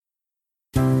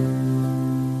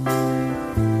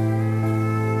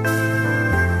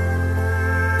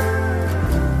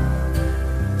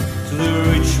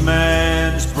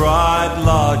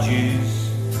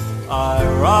I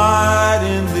ride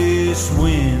in this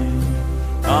wind,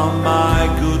 on my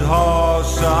good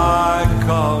horse I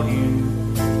call you,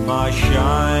 my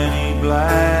shiny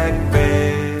black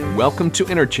bear. Welcome to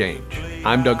Interchange.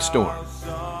 I'm Doug Storm.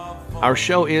 Our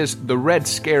show is the Red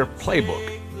Scare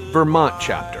Playbook, Vermont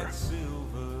chapter.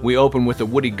 We open with a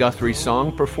Woody Guthrie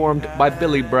song performed by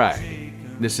Billy Bragg.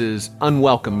 This is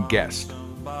Unwelcome Guest.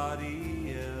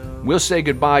 We'll say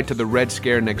goodbye to the Red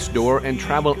Scare next door and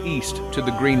travel east to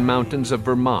the Green Mountains of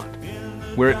Vermont,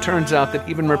 where it turns out that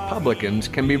even Republicans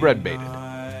can be red-baited.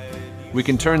 We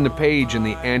can turn the page in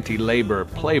the anti-labor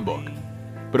playbook,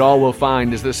 but all we'll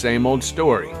find is the same old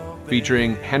story,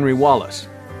 featuring Henry Wallace,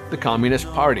 the Communist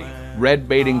Party,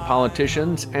 red-baiting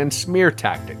politicians, and smear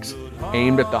tactics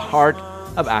aimed at the heart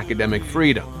of academic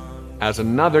freedom, as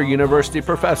another university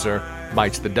professor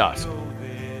bites the dust.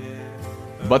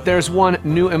 But there's one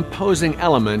new imposing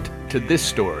element to this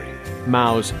story,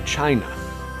 Mao's China,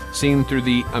 seen through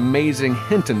the amazing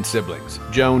Hinton siblings,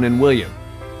 Joan and William.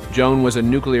 Joan was a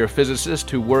nuclear physicist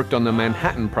who worked on the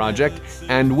Manhattan Project,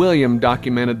 and William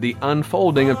documented the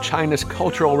unfolding of China's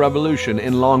Cultural Revolution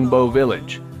in Longbo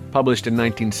Village, published in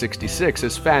 1966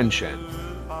 as Fanshen.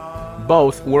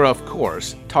 Both were, of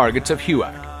course, targets of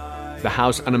HUAC, the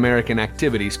House Un-American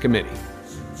Activities Committee.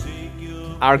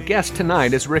 Our guest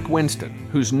tonight is Rick Winston,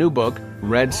 whose new book,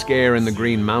 Red Scare in the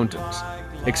Green Mountains,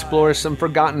 explores some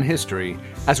forgotten history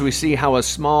as we see how a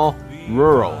small,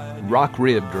 rural,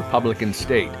 rock-ribbed Republican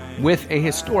state with a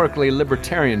historically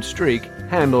libertarian streak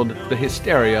handled the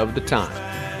hysteria of the time.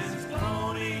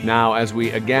 Now, as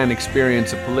we again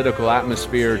experience a political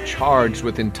atmosphere charged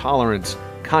with intolerance,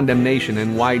 condemnation,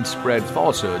 and widespread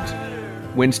falsehoods,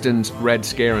 Winston's Red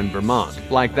Scare in Vermont,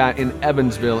 like that in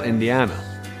Evansville, Indiana,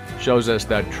 shows us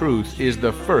that truth is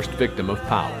the first victim of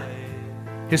power.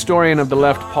 Historian of the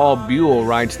left Paul Buell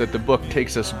writes that the book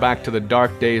takes us back to the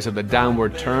dark days of the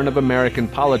downward turn of American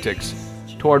politics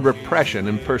toward repression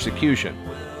and persecution,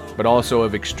 but also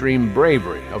of extreme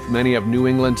bravery of many of New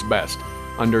England's best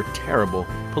under terrible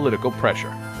political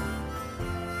pressure.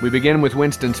 We begin with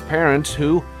Winston's parents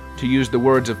who, to use the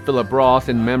words of Philip Roth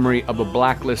in memory of a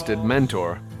blacklisted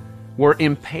mentor, were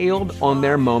impaled on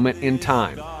their moment in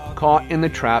time, caught in the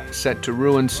trap set to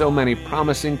ruin so many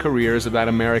promising careers of that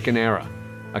American era,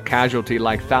 a casualty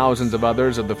like thousands of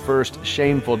others of the first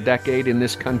shameful decade in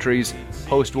this country's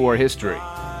post-war history,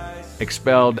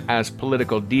 expelled as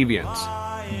political deviants,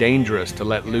 dangerous to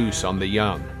let loose on the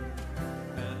young.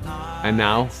 And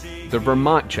now, the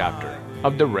Vermont chapter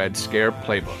of the Red Scare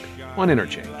Playbook on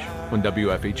Interchange on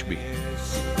WFHB.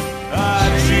 I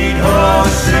treat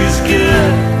horses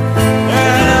good,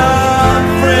 and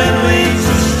I'm friendly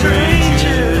to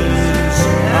strangers.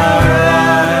 I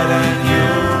ride and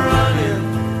you're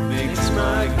running, makes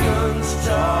my guns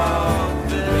talk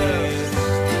the best.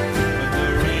 But the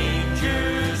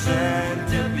rangers and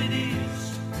deputies,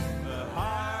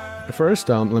 First,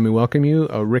 let me welcome you,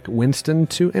 Rick Winston,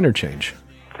 to Interchange.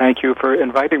 Thank you for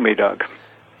inviting me, Doug.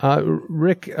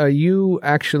 Rick, you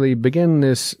actually begin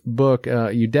this book,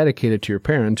 you dedicate it to your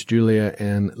parents, Julia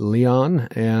and Leon,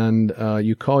 and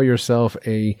you call yourself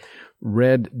a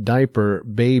red diaper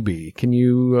baby. Can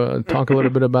you talk a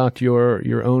little bit about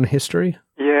your own history?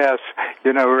 Yes.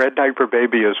 Red diaper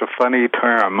baby is a funny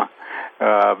term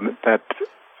that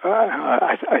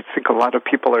I think a lot of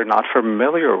people are not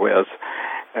familiar with.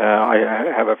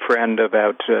 I have a friend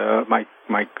about my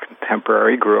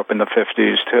contemporary, grew up in the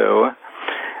 50s too.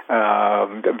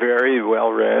 Very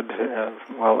well-read,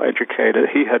 well-educated.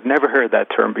 He had never heard that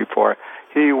term before.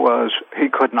 He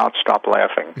could not stop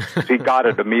laughing. He got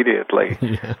it immediately.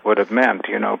 Yeah. What it meant,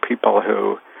 people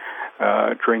who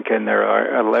drink in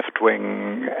their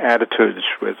left-wing attitudes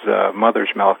with mother's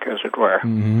milk, as it were.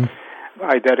 Mm-hmm.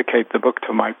 I dedicate the book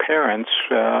to my parents.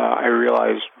 I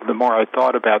realized the more I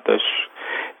thought about this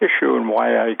issue and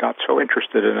why I got so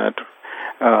interested in it,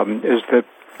 is that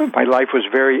my life was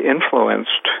very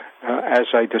influenced as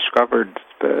I discovered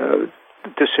the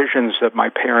decisions that my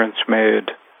parents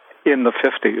made in the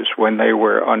 50s when they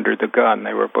were under the gun.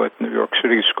 They were both New York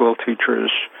City school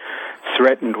teachers,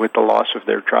 threatened with the loss of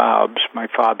their jobs. My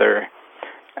father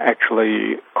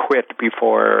actually quit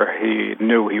before he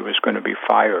knew he was going to be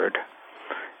fired.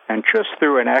 And just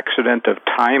through an accident of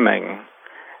timing,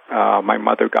 my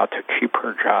mother got to keep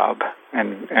her job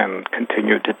and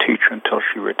continued to teach until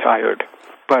she retired.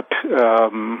 But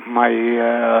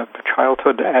my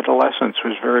childhood, adolescence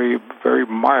was very, very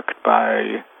marked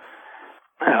by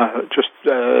just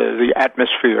the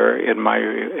atmosphere in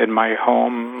my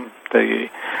home, the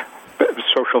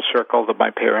social circle that my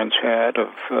parents had of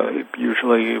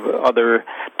usually other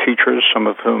teachers, some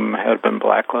of whom had been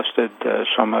blacklisted,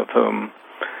 some of whom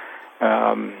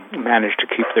managed to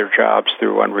keep their jobs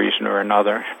through one reason or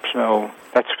another. So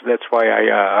that's why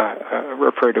I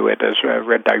refer to it as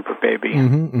Red Diaper Baby.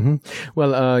 Mm-hmm, mm-hmm.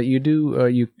 Well,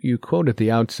 you quote at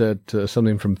the outset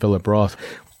something from Philip Roth.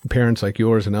 Parents like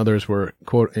yours and others were,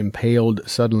 quote, impaled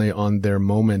suddenly on their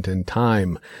moment in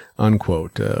time,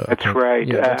 unquote. That's right.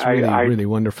 Yeah, that's really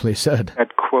wonderfully said.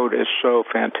 That quote is so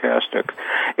fantastic.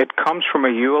 It comes from a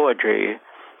eulogy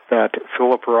that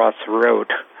Philip Roth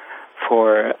wrote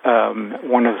for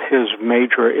one of his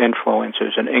major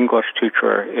influences, an English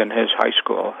teacher in his high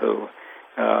school who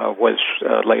was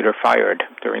later fired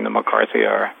during the McCarthy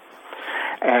era.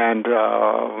 And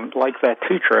like that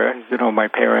teacher, my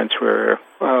parents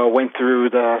went through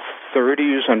the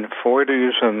 30s and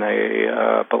 40s, and they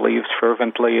believed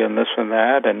fervently in this and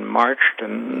that, and marched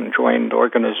and joined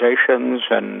organizations,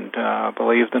 and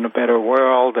believed in a better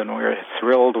world, and were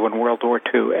thrilled when World War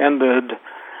II ended.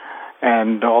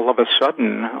 And all of a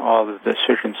sudden, all the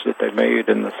decisions that they made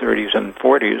in the 30s and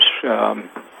 40s,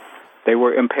 they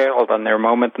were impaled on their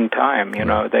moment in time.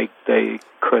 They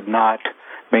could not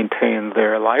maintain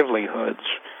their livelihoods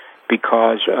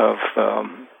because of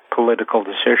political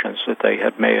decisions that they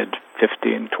had made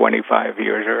 15, 25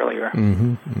 years earlier.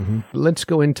 Mm-hmm, mm-hmm. Let's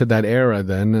go into that era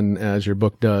then, and as your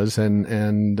book does,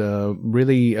 and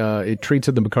really it treats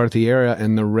of the McCarthy era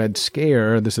and the Red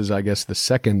Scare. This is, I guess, the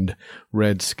second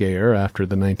Red Scare after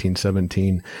the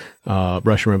 1917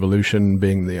 Russian Revolution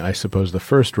being I suppose, the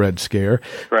first Red Scare.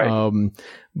 Right.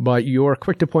 But you're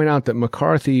quick to point out that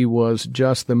McCarthy was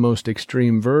just the most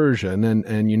extreme version,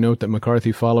 and you note that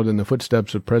McCarthy followed in the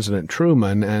footsteps of President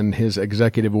Truman and his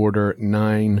Executive Order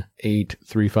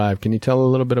 9835. Can you tell a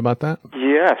little bit about that?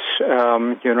 Yes.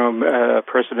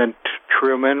 President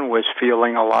Truman was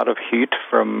feeling a lot of heat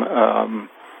from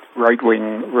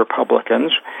right-wing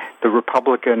Republicans. The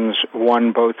Republicans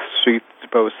won both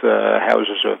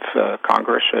houses of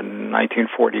Congress in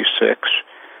 1946.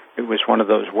 It was one of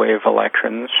those wave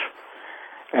elections.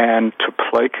 And to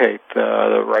placate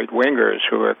the right-wingers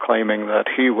who were claiming that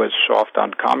he was soft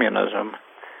on communism,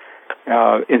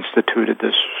 instituted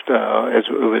this, as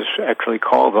it was actually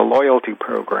called, the loyalty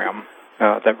program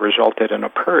that resulted in a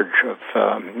purge of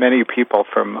many people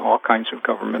from all kinds of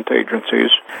government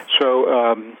agencies.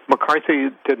 So McCarthy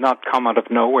did not come out of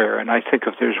nowhere, and I think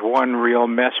if there's one real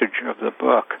message of the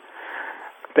book,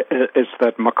 it's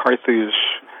that McCarthy's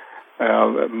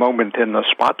moment in the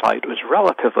spotlight was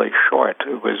relatively short.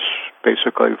 It was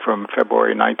basically from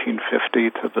February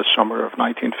 1950 to the summer of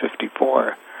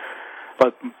 1954.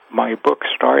 But my book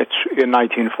starts in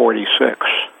 1946.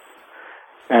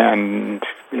 And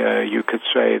you could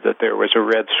say that there was a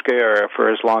Red Scare for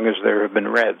as long as there have been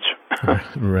Reds.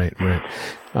 Right.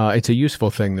 It's a useful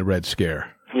thing, the Red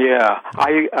Scare. Yeah.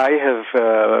 I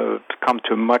have come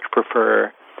to much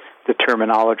prefer the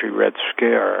terminology Red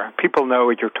Scare. People know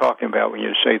what you're talking about when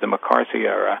you say the McCarthy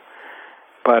era,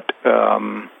 but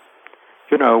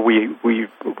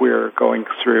we're going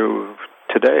through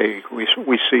today.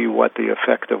 We see what the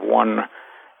effect of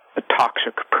a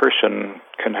toxic person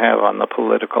can have on the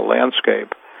political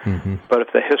landscape. Mm-hmm. But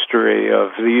if the history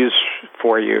of these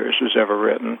 4 years is ever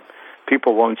written,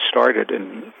 people won't start it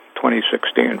in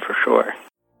 2016 for sure.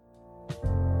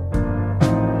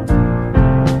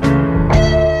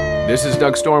 This is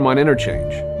Doug Storm on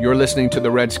Interchange. You're listening to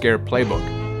the Red Scare Playbook,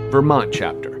 Vermont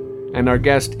chapter, and our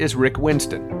guest is Rick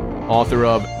Winston, author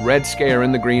of Red Scare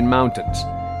in the Green Mountains,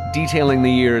 detailing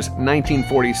the years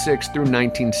 1946 through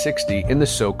 1960 in the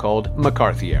so-called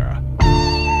McCarthy era.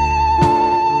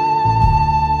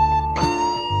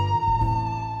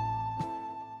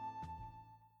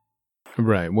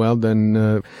 Right. Well,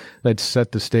 then let's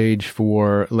set the stage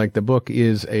for, the book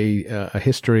is a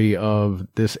history of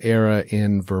this era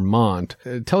in Vermont.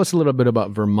 Tell us a little bit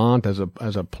about Vermont as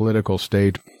a political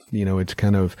state. It's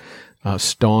kind of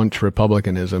staunch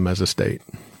republicanism as a state.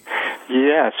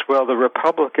 Yes. Well, the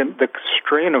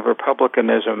strain of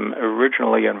republicanism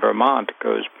originally in Vermont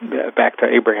goes back to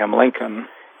Abraham Lincoln.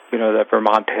 That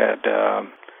Vermont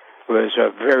was a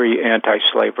very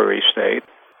anti-slavery state.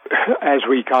 As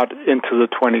we got into the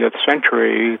 20th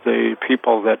century, the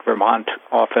people that Vermont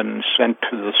often sent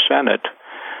to the Senate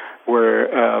were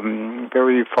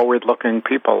very forward-looking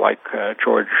people like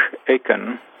George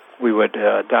Aiken. We would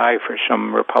die for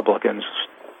some Republicans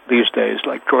these days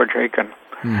like George Aiken.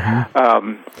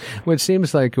 Mm-hmm. Well, it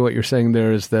seems like what you're saying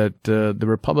there is that the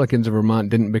Republicans of Vermont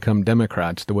didn't become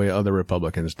Democrats the way other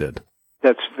Republicans did.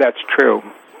 That's true.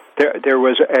 There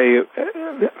was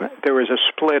a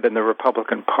split in the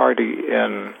Republican Party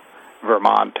in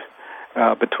Vermont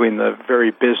between the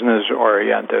very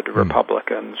business-oriented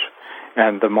Republicans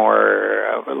and the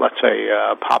more, let's say,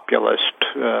 populist,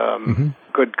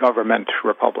 good government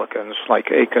Republicans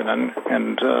like Aiken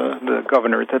and the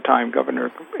governor at the time,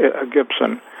 Governor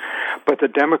Gibson. But the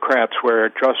Democrats were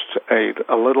just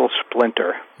a little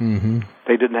splinter.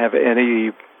 They didn't have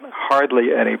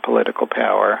hardly any political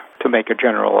power to make a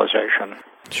generalization.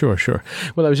 Sure.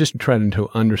 Well, I was just trying to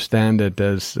understand it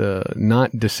as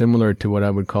not dissimilar to what I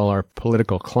would call our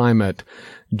political climate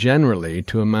generally,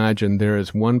 to imagine there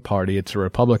is one party, it's a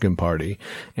Republican Party,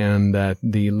 and that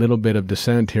the little bit of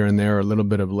dissent here and there, or a little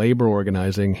bit of labor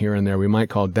organizing here and there, we might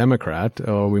call Democrat,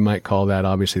 or we might call that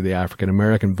obviously the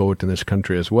African-American vote in this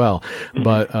country as well.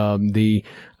 But the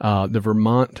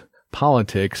Vermont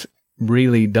politics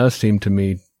really does seem to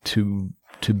me to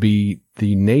be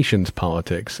the nation's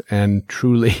politics, and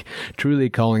truly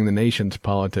calling the nation's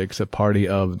politics a party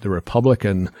of the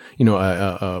Republican,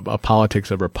 a politics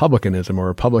of republicanism or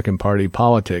Republican Party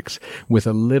politics with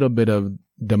a little bit of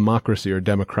democracy or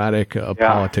democratic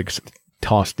politics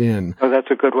tossed in. Oh, that's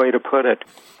a good way to put it.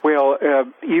 Well,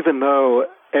 even though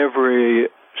every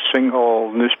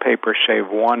single newspaper save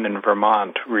one in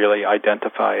Vermont really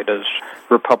identified as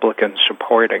Republican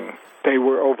supporting, they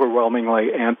were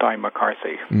overwhelmingly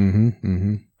anti-McCarthy.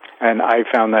 And I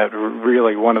found that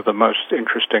really one of the most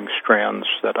interesting strands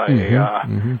that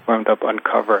I wound up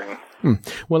uncovering.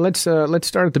 Well, let's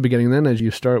start at the beginning then, as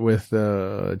you start with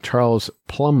Charles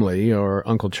Plumlee, or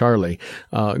Uncle Charlie.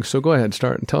 So go ahead,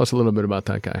 start and tell us a little bit about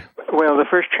that guy. Well, the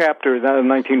first chapter, that in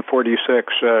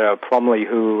 1946, Plumlee,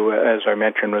 who, as I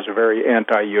mentioned, was a very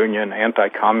anti-union,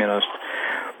 anti-communist,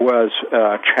 was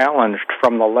challenged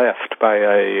from the left by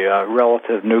a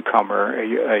relative newcomer,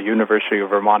 a University of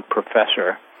Vermont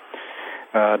professor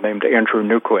named Andrew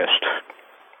Newquist.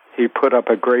 He put up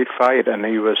a great fight, and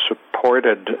he was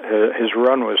supported. His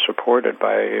run was supported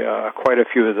by quite a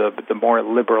few of the more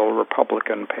liberal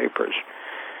Republican papers.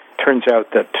 Turns out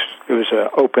that it was an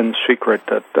open secret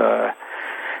that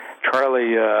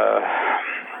Charlie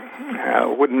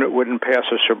wouldn't pass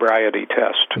a sobriety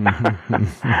test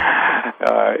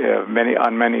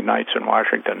on many nights in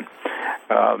Washington.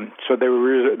 So there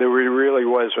really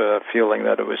was a feeling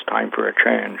that it was time for a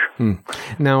change.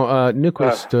 Now,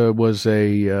 Newquist was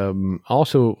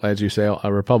also, as you say,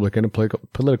 a Republican, a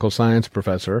political science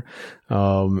professor,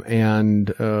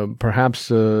 and perhaps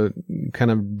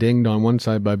kind of dinged on one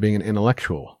side by being an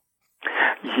intellectual.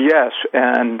 Yes,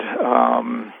 and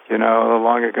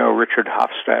long ago Richard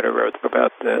Hofstadter wrote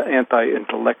about the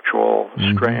anti-intellectual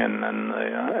strain in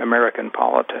the American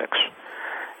politics.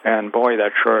 And boy,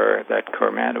 that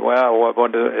man,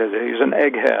 he's an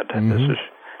egghead. This is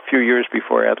a few years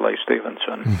before Adlai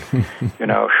Stevenson.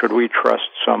 Should we trust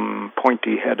some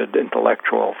pointy-headed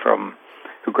intellectual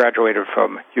who graduated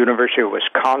from University of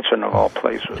Wisconsin, of all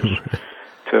places,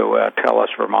 to tell us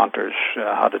Vermonters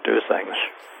how to do things?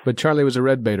 But Charlie was a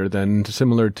red baiter then,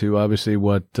 similar to obviously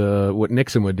what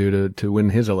Nixon would do to win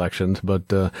his elections,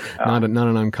 but not an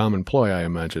uncommon ploy, I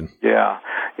imagine. Yeah,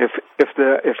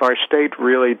 if our state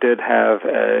really did have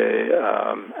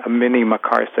a mini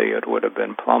McCarthy, it would have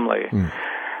been Plumlee.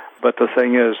 But the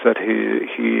thing is that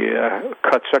he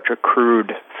cut such a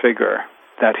crude figure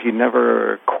that he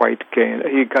never quite gained.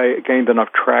 He gained enough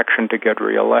traction to get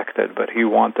reelected, but he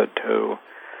wanted to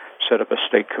set up a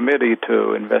state committee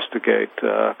to investigate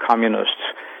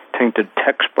communists' tainted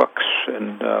textbooks,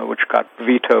 and which got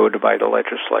vetoed by the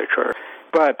legislature.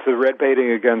 But the red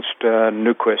baiting against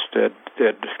Newquist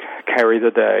did carry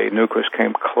the day. Newquist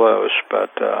came close,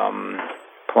 but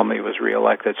Plumlee was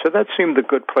reelected. So that seemed a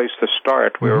good place to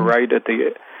start. We were right at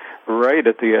the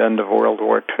end of World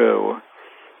War II,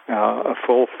 a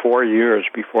full 4 years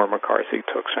before McCarthy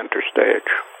took center stage.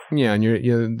 Yeah,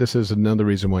 and this is another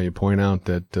reason why you point out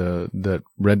that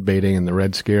red baiting and the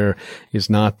Red Scare is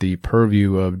not the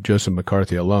purview of Joseph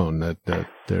McCarthy alone. That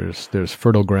there's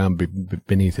fertile ground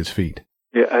beneath his feet.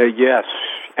 Yeah, yes,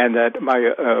 and that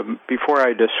before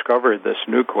I discovered this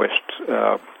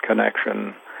Newquist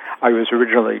connection, I was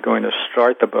originally going to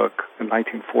start the book in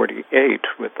 1948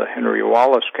 with the Henry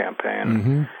Wallace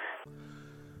campaign.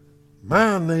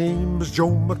 My name is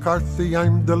Joe McCarthy.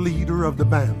 I'm the leader of the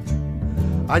band.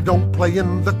 I don't play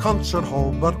in the concert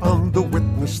hall, but on the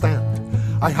witness stand.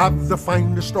 I have the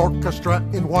finest orchestra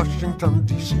in Washington,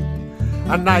 D.C.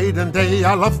 And night and day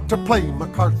I love to play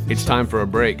McCarthy. It's time for a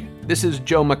break. This is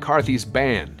Joe McCarthy's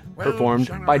band, performed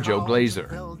by Joe Glazer.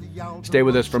 Stay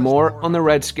with us for more on the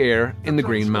Red Scare in the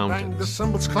Green Mountains. The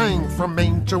cymbals clang from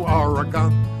Maine to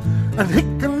Oregon, and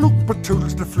Hickenlooper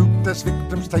tools the flute as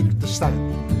victims take the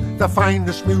stand. The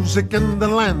finest music in the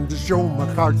land is Joe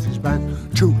McCarthy's band.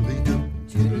 Toodly-doo,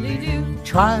 toodly-doo,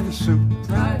 try to sue,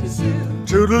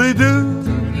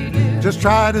 toodly-doo, Just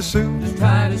try to sue.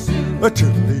 A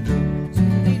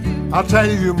toodly-doo. I'll tell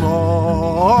you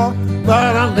more,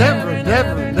 but I'll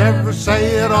never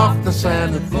say it off the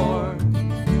Senate floor.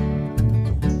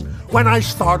 When I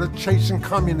started chasing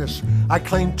communists, I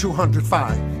claimed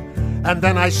 205. And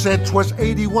then I said 'twas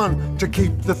 81 to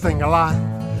keep the thing alive.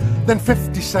 Then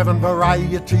 57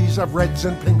 varieties of reds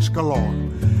and pinks galore.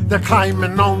 They're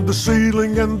climbing on the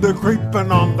ceiling and they're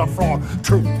creeping on the floor.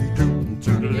 Toodly-doo,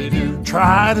 toodly-doo.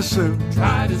 Try to sue.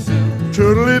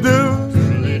 Toodly-doo.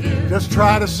 Just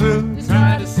try to sue.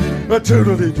 A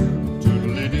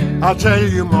toodly-doo. I'll tell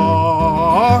you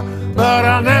more, but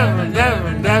I'll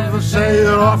never say it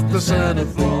off the Senate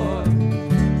floor.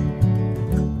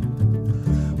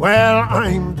 Well,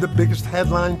 I'm the biggest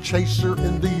headline chaser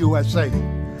in the USA.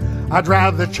 I'd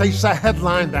rather chase a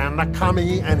headline than a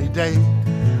commie any day.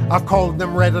 I've called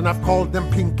them red and I've called them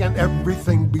pink and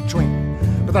everything between.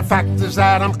 But the fact is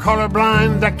that I'm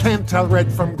colorblind, I can't tell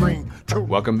red from green.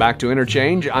 Welcome back to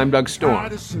Interchange. I'm Doug Storm.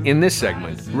 In this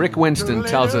segment, Rick Winston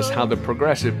tells us how the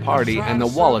Progressive Party and the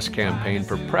Wallace campaign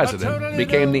for president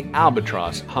became the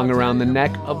albatross hung around the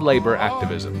neck of labor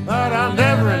activism. But I'll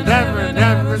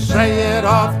never say it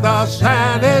off the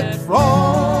Senate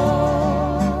floor.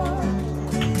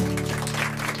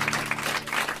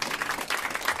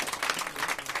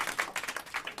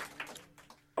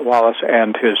 Wallace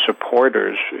and his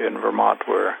supporters in Vermont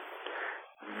were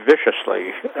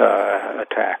viciously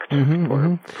attacked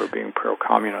for being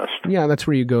pro-communist. Yeah, that's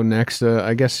where you go next.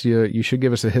 I guess you should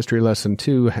give us a history lesson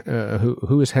too.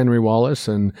 Who is Henry Wallace?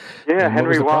 And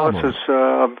Henry Wallace is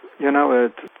a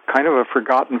kind of a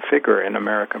forgotten figure in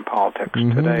American politics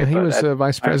today. He was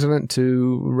vice president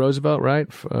to Roosevelt, right?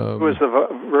 He was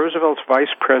Roosevelt's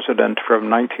vice president from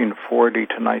 1940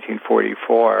 to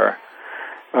 1944.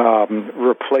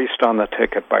 Replaced on the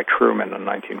ticket by Truman in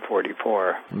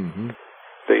 1944.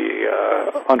 The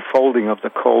unfolding of the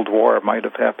Cold War might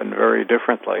have happened very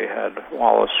differently had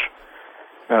Wallace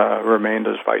remained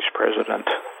as vice president.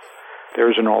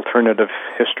 There's an alternative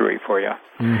history for you.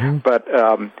 But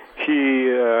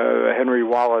Henry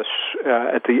Wallace,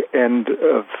 at the end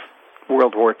of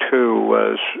World War II,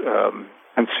 was,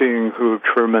 and seeing who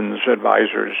Truman's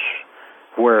advisors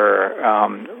were,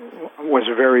 was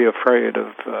very afraid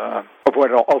of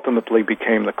what ultimately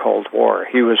became the Cold War.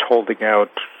 He was holding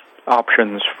out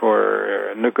options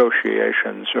for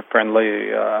negotiations, a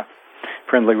friendly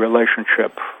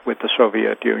relationship with the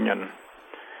Soviet Union.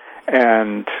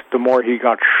 And the more he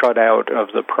got shut out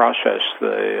of the process,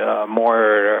 the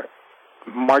more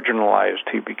marginalized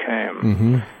he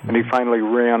became. And he finally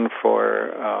ran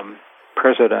for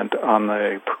president on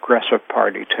the Progressive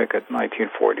Party ticket in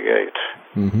 1948.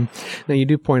 Now, you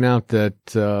do point out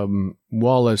that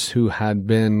Wallace, who had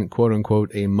been,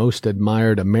 quote-unquote, a most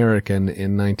admired American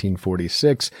in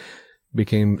 1946,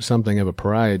 became something of a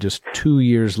pariah just 2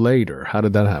 years later. How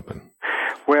did that happen?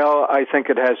 Well, I think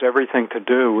it has everything to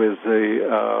do with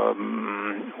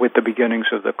the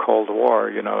beginnings of the Cold War.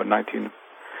 In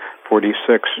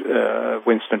 1946,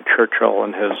 Winston Churchill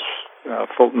and his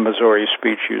Fulton, Missouri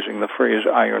speech using the phrase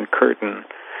Iron Curtain,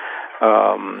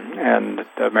 and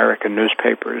the American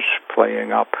newspapers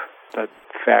playing up the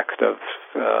fact of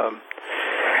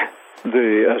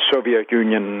the Soviet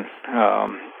Union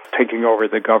taking over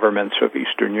the governments of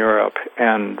Eastern Europe,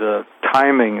 and the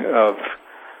timing of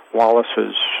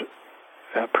Wallace's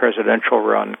presidential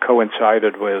run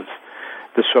coincided with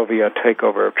the Soviet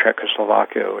takeover of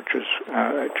Czechoslovakia, which is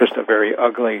just a very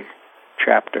ugly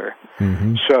chapter.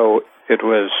 So it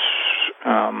was,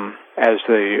 as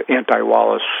the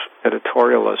anti-Wallace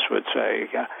editorialists would say,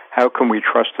 how can we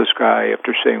trust this guy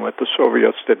after seeing what the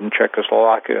Soviets did in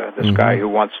Czechoslovakia, this guy who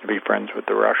wants to be friends with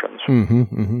the Russians?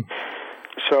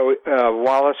 So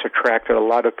Wallace attracted a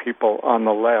lot of people on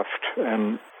the left,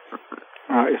 and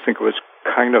I think it was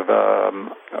kind of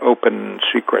an open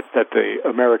secret that the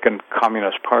American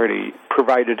Communist Party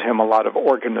provided him a lot of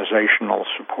organizational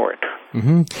support.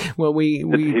 Well, he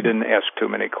didn't ask too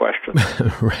many questions.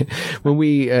 Right. Well,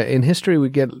 we in history we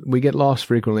get lost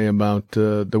frequently about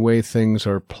the way things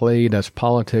are played as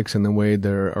politics and the way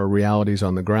there are realities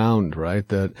on the ground. Right.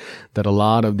 That a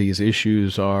lot of these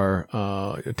issues are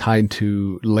tied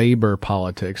to labor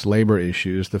politics, labor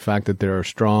issues. The fact that there are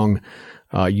strong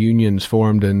unions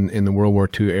formed in the World War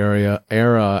II era,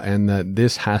 and that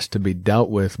this has to be dealt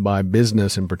with by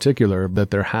business in particular,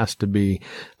 that there has to be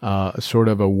sort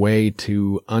of a way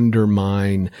to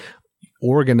undermine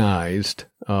organized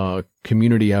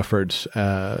community efforts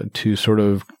to sort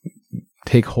of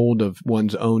take hold of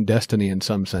one's own destiny in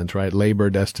some sense, right? Labor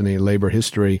destiny, labor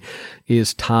history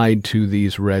is tied to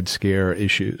these Red Scare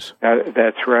issues.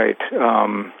 That's right.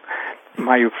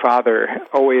 my father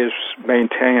always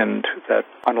maintained that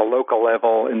on a local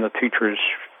level in the teachers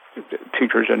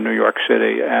in New York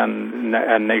City and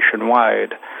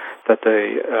nationwide, that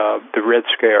the Red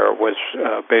Scare was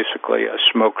basically a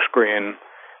smokescreen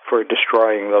for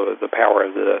destroying the power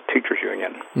of the teachers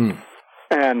union.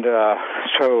 And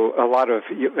so a lot of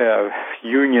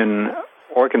union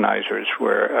organizers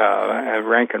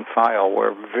rank and file,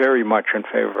 were very much in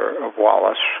favor of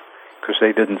Wallace because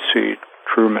they didn't see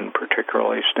Truman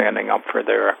particularly standing up for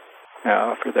their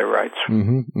rights.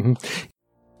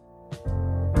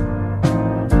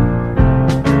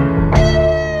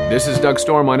 This is Doug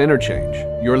Storm on Interchange.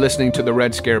 You're listening to the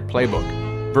Red Scare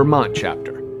Playbook, Vermont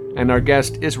chapter, and our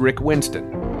guest is Rick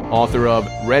Winston, author of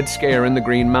Red Scare in the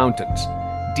Green Mountains,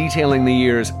 detailing the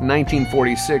years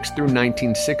 1946 through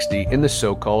 1960 in the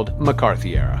so-called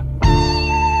McCarthy era.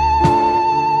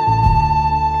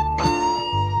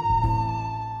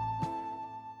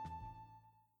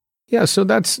 Yeah, so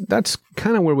that's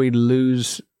kind of where we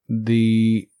lose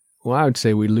I would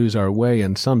say we lose our way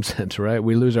in some sense, right?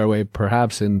 We lose our way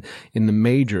perhaps in the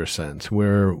major sense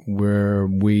where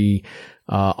we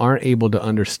aren't able to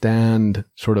understand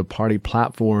sort of party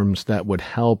platforms that would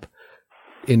help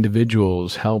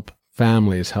individuals, help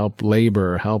families, help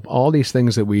labor, help all these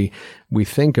things that we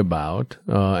think about,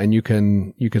 and you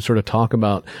can sort of talk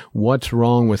about what's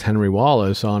wrong with Henry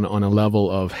Wallace on a level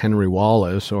of Henry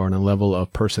Wallace, or on a level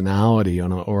of personality,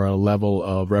 or a level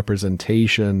of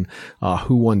representation,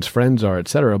 who one's friends are,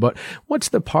 etc. But what's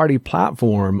the party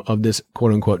platform of this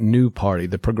quote unquote new party,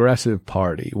 the Progressive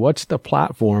Party? What's the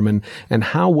platform, and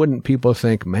how wouldn't people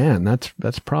think, man,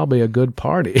 that's probably a good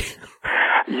party?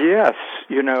 Yes.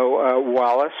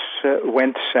 Wallace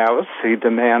went south. He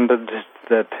demanded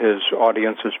that his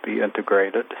audiences be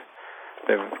integrated.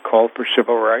 They called for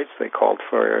civil rights. They called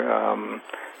for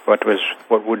what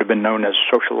would have been known as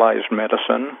socialized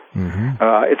medicine.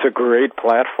 It's a great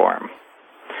platform.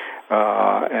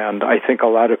 And I think a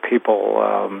lot of people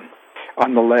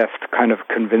on the left kind of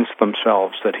convinced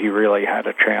themselves that he really had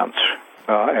a chance.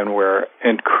 And were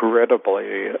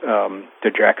incredibly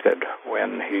dejected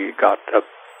when he got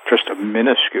just a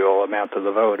minuscule amount of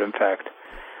the vote. In fact,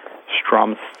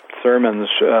 Strom Thurmond's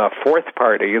fourth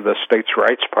party, the States'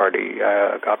 Rights Party,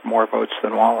 got more votes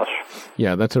than Wallace.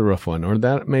 Yeah, that's a rough one. Or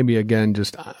that maybe, again,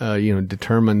 just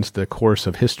determines the course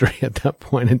of history at that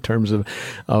point in terms of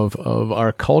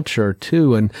our culture,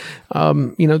 too. And,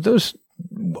 those...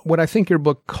 What I think your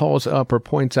book calls up or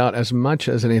points out as much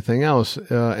as anything else,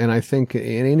 and I think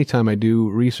any time I do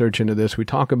research into this, we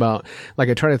talk about,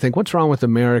 I try to think, what's wrong with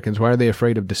Americans? Why are they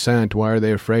afraid of dissent? Why are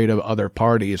they afraid of other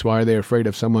parties? Why are they afraid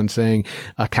of someone saying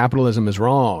capitalism is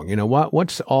wrong?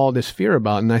 What's all this fear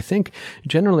about? And I think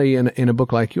generally in a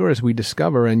book like yours, we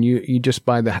discover, and you just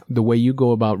by the way you go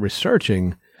about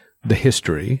researching the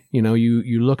history,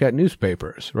 you look at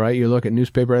newspapers, right? You look at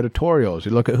newspaper editorials,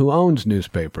 you look at who owns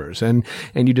newspapers, and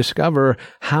you discover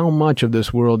how much of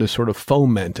this world is sort of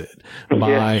fomented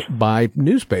by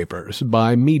newspapers,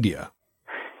 by media.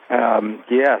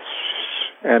 Yes.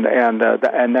 And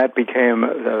that became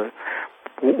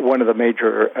one of the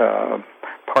major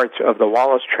parts of the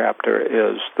Wallace chapter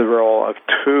is the role of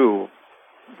two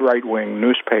right-wing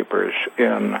newspapers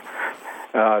in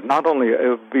not only it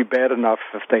would be bad enough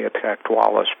if they attacked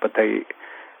Wallace, but they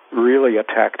really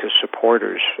attacked his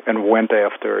supporters and went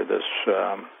after this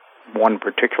one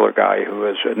particular guy who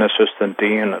was an assistant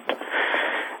dean at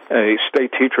a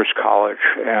state teachers college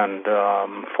and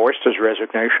forced his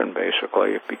resignation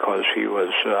basically because he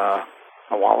was a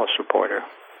Wallace supporter.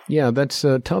 Yeah, that's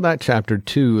tell that chapter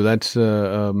too. That's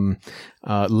Linden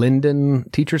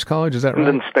Teachers College, is that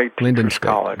right? Linden State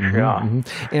College, yeah.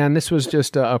 And this was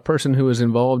just a person who was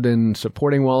involved in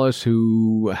supporting Wallace,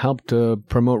 who helped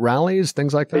promote rallies,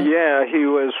 things like that. Yeah, he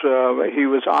was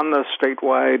on the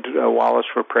statewide Wallace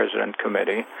for President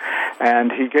committee,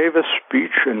 and he gave a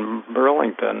speech in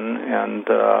Burlington and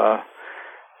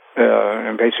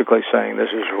basically saying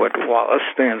this is what Wallace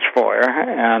stands for,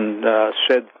 and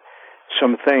said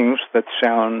some things that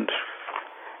sound,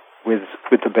 with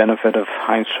the benefit of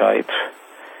hindsight,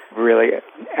 really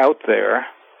out there.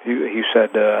 He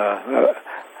said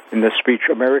in this speech,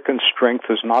 American strength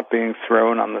is not being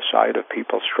thrown on the side of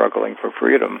people struggling for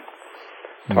freedom.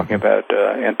 Talking about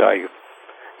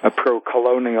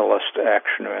pro-colonialist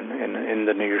action in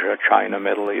Indonesia, China,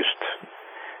 Middle East,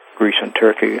 Greece, and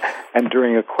Turkey. And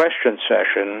during a question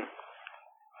session,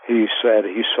 he said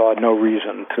he saw no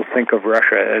reason to think of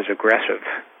Russia as aggressive.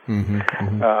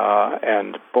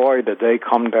 And boy, did they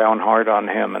come down hard on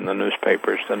him in the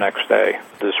newspapers the next day.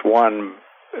 This one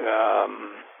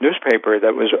newspaper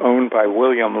that was owned by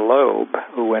William Loeb,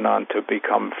 who went on to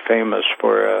become famous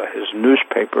for his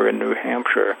newspaper in New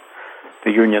Hampshire,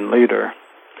 the Union Leader.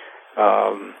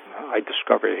 I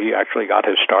discovered he actually got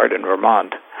his start in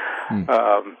Vermont.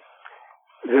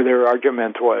 Their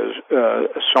argument was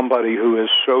somebody who is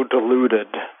so deluded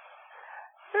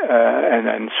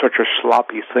and such a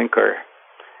sloppy thinker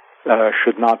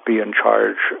should not be in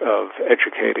charge of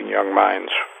educating young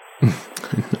minds.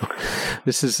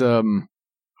 This is,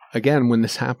 again, when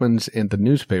this happens in the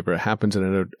newspaper, it happens at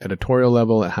an editorial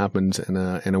level. It happens in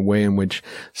a way in which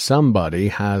somebody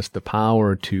has the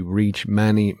power to reach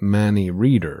many, many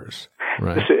readers.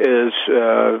 Right. This is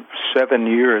 7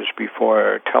 years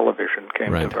before television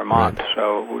came to Vermont,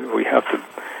 so we have to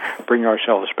bring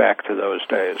ourselves back to those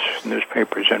days,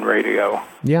 newspapers and radio.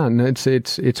 Yeah, and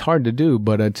it's hard to do,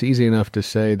 but it's easy enough to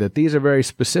say that these are very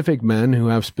specific men who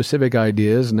have specific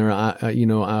ideas, and they're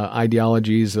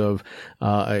ideologies of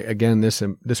again this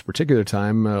particular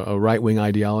time right-wing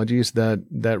ideologies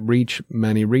that reach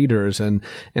many readers, and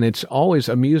it's always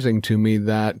amusing to me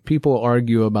that people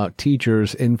argue about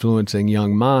teachers influencing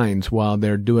young minds while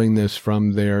they're doing this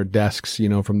from their desks,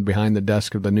 from behind the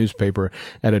desk of the newspaper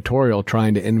editorial,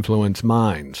 trying to influence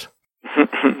minds.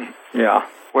 Yeah.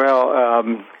 Well,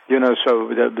 so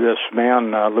this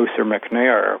man, Luther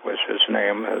McNair was his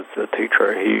name as the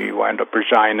teacher. He wound up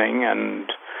resigning,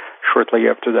 and shortly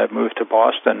after that moved to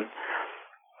Boston.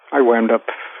 I wound up,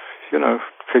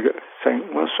 saying,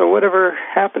 well, so whatever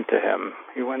happened to him?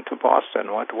 He went to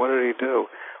Boston. What did he do?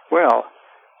 Well,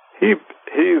 he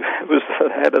was the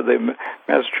head of the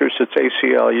Massachusetts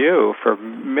ACLU for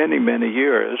many, many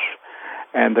years,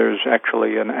 and there's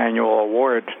actually an annual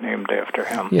award named after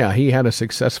him. Yeah, he had a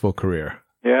successful career.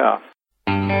 Yeah.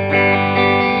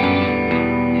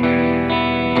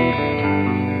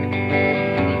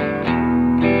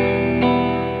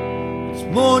 It's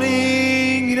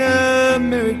morning in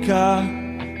America,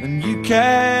 and you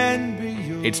can be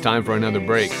your... It's time for another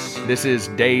break. This is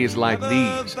Days Like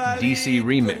These, DC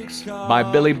Remix, by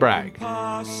Billy Bragg.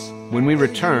 When we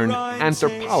return,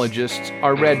 anthropologists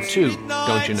are red too,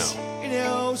 don't you know?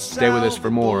 Stay with us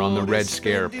for more on the Red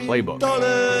Scare Playbook.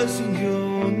 Dollars in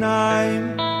your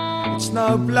name. It's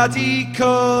no bloody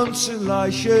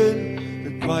consolation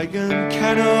that Reagan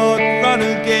cannot run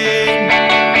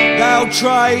again. They'll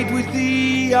trade with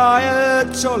the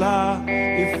Ayatollah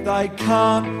if they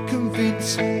can't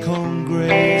convince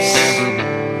Congress.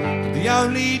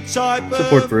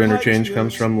 Support for Interchange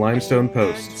comes from Limestone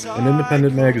Post, an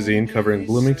independent magazine covering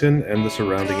Bloomington and the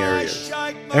surrounding areas.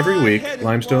 Every week,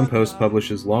 Limestone Post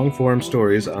publishes long-form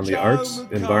stories on the arts,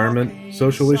 environment,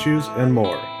 social issues, and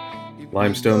more.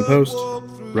 Limestone Post,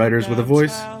 writers with a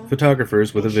voice,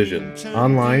 photographers with a vision.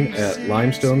 Online at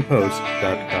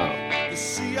limestonepost.com.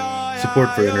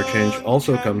 Support for Interchange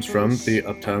also comes from the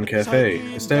Uptown Cafe,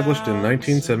 established in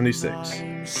 1976.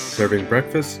 Serving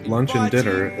breakfast, lunch, and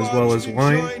dinner, as well as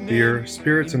wine, beer,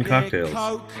 spirits, and cocktails,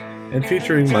 and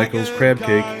featuring Michael's crab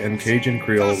cake and Cajun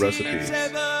Creole recipes.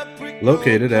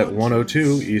 Located at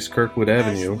 102 East Kirkwood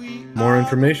Avenue, more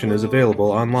information is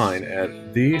available online at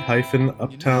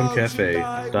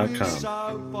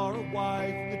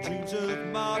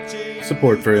the-uptowncafe.com.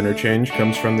 Support for Interchange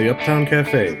comes from the Uptown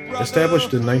Cafe,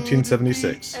 established in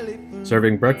 1976.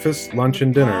 Serving breakfast, lunch,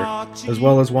 and dinner, as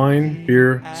well as wine,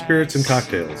 beer, spirits, and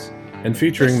cocktails, and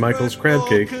featuring Michael's crab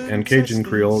cake and Cajun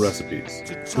Creole recipes.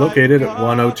 Located at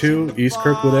 102 East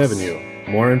Kirkwood Avenue.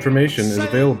 More information is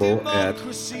available at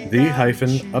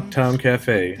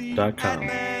the-uptowncafe.com.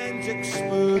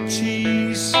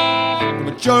 The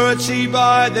majority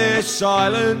by their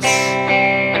silence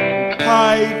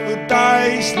paid for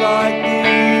days like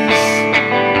these.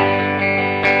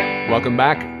 Welcome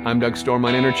back. I'm Doug Storm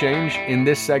on Interchange. In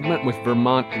this segment with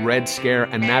Vermont Red Scare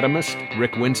anatomist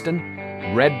Rick Winston,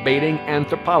 red baiting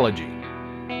anthropology.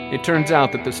 It turns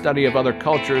out that the study of other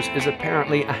cultures is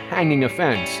apparently a hanging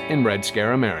offense in Red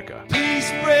Scare America.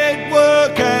 Peace, bread,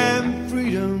 work, and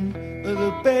freedom are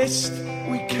the best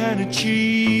we can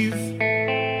achieve.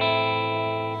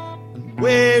 And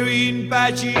wearing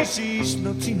badges is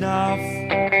not enough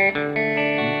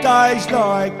on days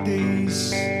like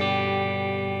these.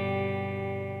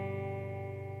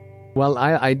 Well,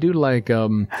 I do like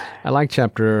I like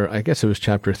chapter, I guess it was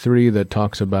chapter 3 that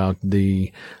talks about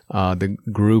the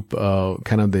group,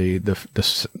 kind of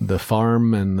the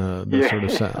farm and the sort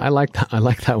of. I like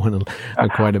that one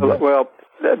quite a bit. Well,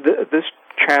 this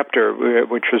chapter,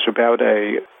 which was about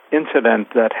a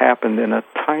incident that happened in a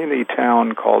tiny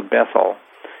town called Bethel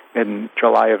in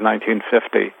July of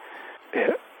 1950,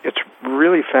 it's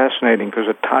really fascinating because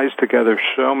it ties together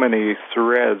so many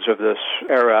threads of this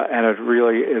era, and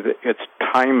its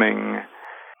timing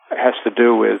has to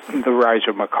do with the rise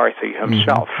of McCarthy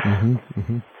himself.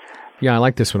 Yeah, I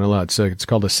like this one a lot. So it's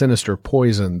called A Sinister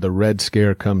Poison, The Red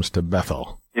Scare Comes to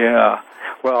Bethel. Yeah.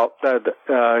 Well,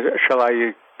 shall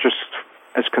I just,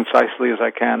 as concisely as I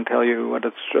can, tell you what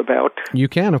it's about? You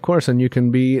can, of course, and you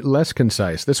can be less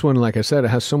concise. This one, like I said, it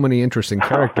has so many interesting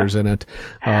characters in it.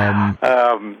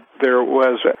 There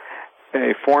was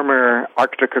a former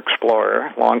Arctic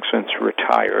explorer, long since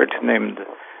retired, named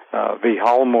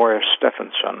Vilhjálmur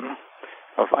Stephenson,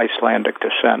 of Icelandic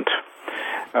descent,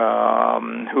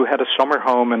 who had a summer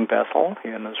home in Bethel. He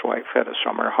and his wife had a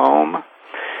summer home.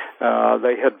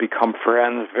 They had become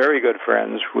friends, very good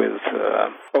friends, with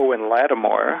Owen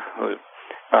Lattimore, who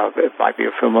it might be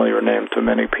a familiar name to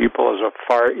many people, as a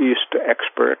Far East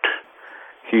expert.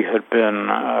 He had been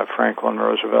Franklin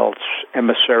Roosevelt's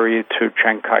emissary to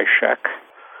Chiang Kai-shek.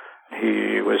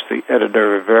 He was the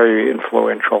editor of a very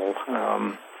influential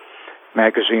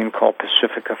magazine called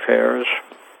Pacific Affairs.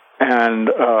 And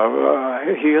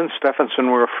he and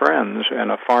Stephenson were friends,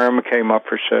 and a farm came up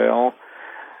for sale.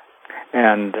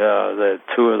 And the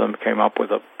two of them came up with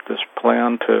this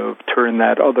plan to turn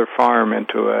that other farm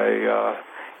into a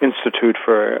institute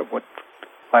for what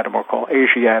Lattimore called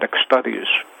Asiatic Studies.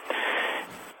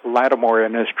 Lattimore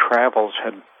in his travels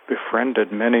had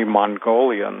befriended many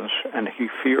Mongolians, and he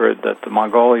feared that the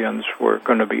Mongolians were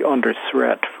going to be under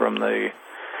threat from the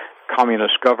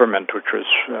communist government, which was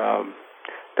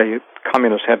the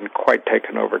communists hadn't quite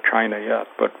taken over China yet,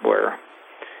 but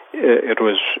it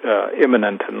was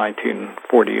imminent in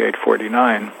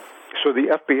 1948-49. So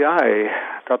the FBI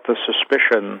got the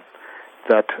suspicion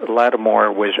that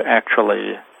Lattimore was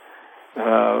actually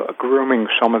grooming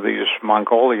some of these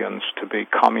Mongolians to be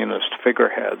communist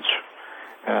figureheads.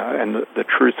 And the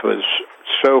truth was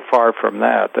so far from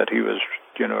that he was,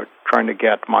 trying to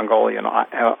get Mongolian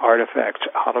artifacts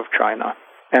out of China.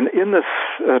 And in this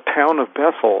town of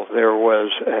Bethel, there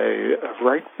was a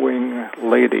right-wing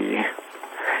lady.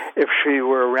 If she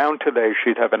were around today,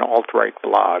 she'd have an alt-right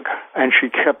blog. And she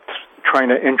kept trying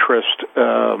to interest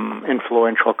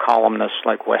influential columnists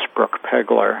like Westbrook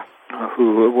Pegler,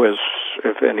 who was,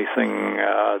 if anything,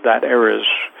 that era's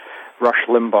Rush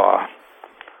Limbaugh,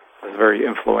 a very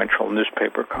influential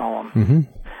newspaper column.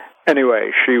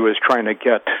 Anyway, she was trying to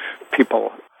get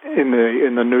people in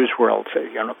the news world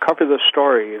to, cover this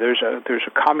story. There's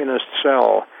a communist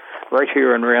cell right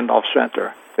here in Randolph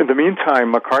Center. In the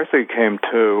meantime, McCarthy came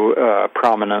to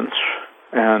prominence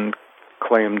and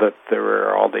claimed that there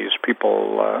were all these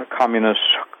people,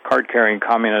 card-carrying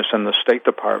communists in the State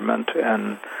Department,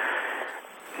 and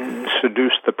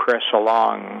seduced the press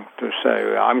along to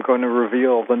say, I'm going to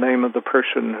reveal the name of the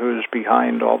person who's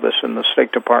behind all this in the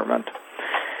State Department.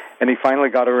 And he finally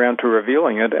got around to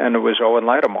revealing it, and it was Owen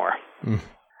Lattimore,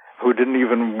 who didn't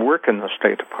even work in the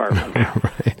State Department.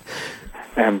 Right.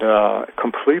 And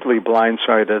completely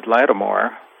blindsided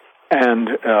Lattimore. And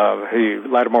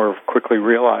Lattimore quickly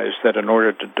realized that in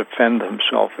order to defend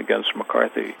himself against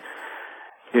McCarthy,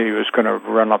 he was going to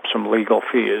run up some legal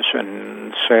fees,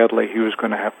 and sadly he was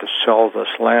going to have to sell this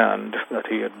land that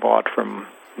he had bought from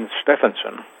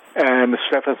Stephenson. And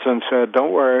Stephenson said,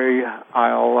 "Don't worry,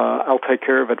 I'll take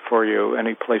care of it for you." And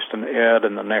he placed an ad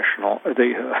in the National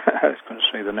Review,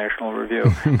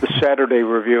 the Saturday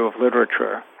Review of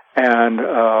Literature. And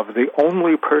the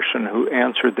only person who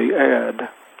answered the ad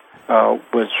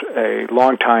was a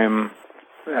longtime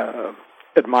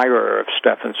admirer of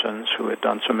Stephenson's, who had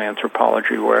done some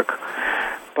anthropology work,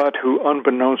 but who,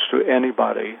 unbeknownst to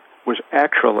anybody, was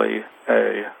actually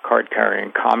a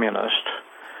card-carrying communist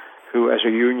who, as a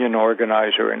union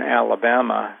organizer in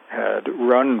Alabama, had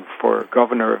run for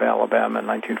governor of Alabama in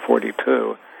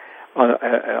 1942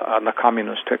 on the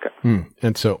communist ticket.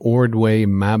 And so Ordway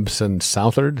Mabson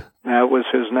Southard? That was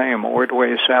his name,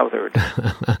 Ordway Southard.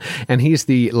 And he's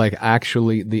the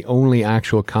only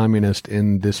actual communist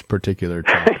in this particular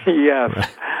chapter. Yes.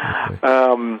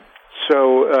 Right.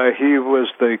 So he was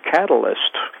the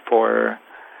catalyst for,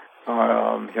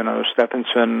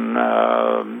 Stephenson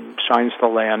signs the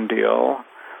land deal.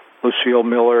 Lucille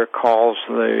Miller calls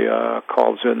in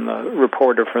the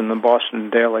reporter from the Boston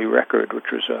Daily Record,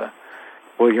 which was a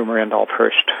William Randolph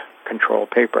Hearst control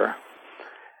paper.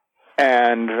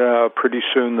 And pretty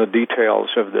soon the details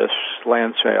of this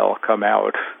land sale come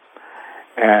out,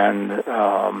 and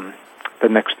the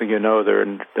next thing you know,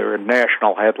 there are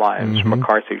national headlines.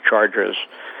 McCarthy charges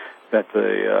that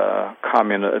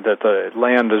that the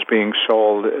land is being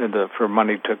sold for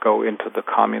money to go into the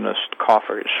communist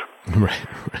coffers. Right.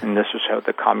 And this is how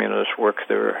the communists work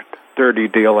their dirty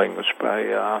dealings,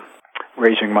 by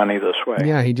raising money this way.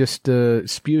 Yeah, he just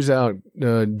spews out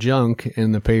junk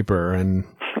in the paper, and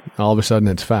all of a sudden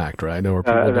it's fact, right? Or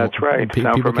that's right.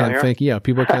 People can't think. Yeah,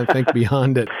 people can't think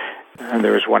beyond it. And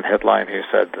there was one headline. He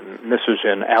said, "This is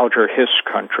in Alger Hiss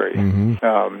country."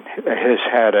 Hiss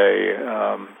had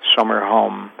a summer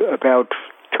home about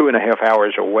 2.5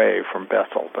 hours away from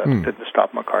Bethel, but it didn't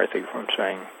stop McCarthy from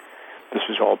saying, "This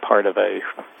is all part of a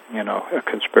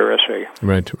conspiracy."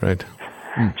 Right.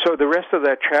 So the rest of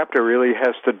that chapter really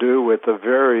has to do with the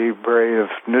very brave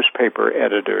newspaper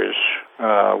editors.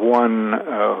 One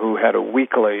who had a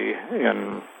weekly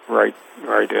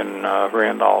right in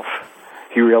Randolph.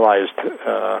 He realized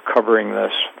covering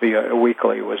this via a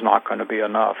weekly was not going to be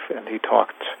enough, and he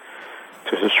talked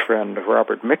to his friend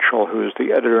Robert Mitchell, who is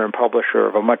the editor and publisher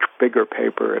of a much bigger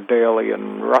paper, a daily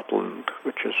in Rutland,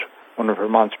 which is one of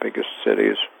Vermont's biggest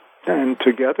cities. And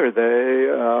together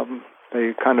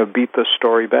they kind of beat the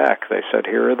story back. They said,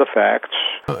 here are the facts.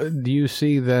 Do you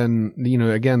see then,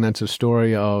 again, that's a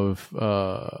story of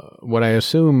what I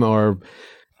assume are,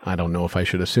 I don't know if I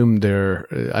should assume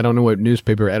I don't know what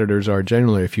newspaper editors are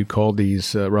generally. If you call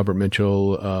these Robert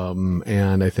Mitchell,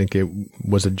 and I think it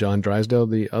was John Drysdale,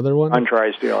 the other one? John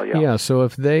Drysdale, yeah. Yeah, so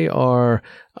if they are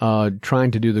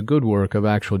trying to do the good work of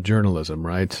actual journalism,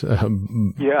 right?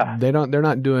 Yeah. They're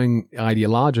not doing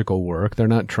ideological work. They're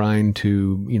not trying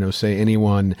to, say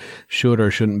anyone should or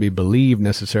shouldn't be believed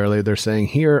necessarily. They're saying,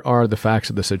 here are the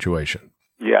facts of the situation.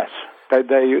 Yes.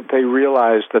 They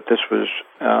realized that this was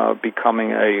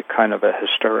becoming a kind of a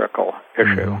hysterical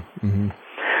issue,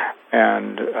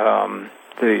 and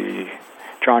the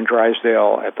John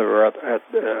Drysdale at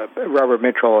Robert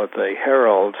Mitchell at the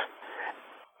Herald,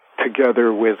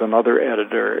 together with another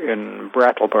editor in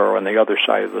Brattleboro on the other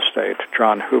side of the state,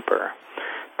 John Hooper,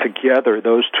 together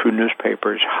those two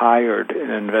newspapers hired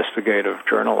an investigative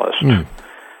journalist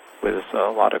with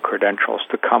a lot of credentials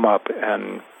to come up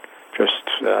and just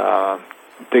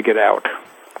dig it out.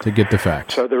 To get the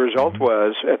facts. So the result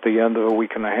was, at the end of a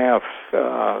week and a half,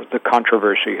 the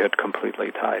controversy had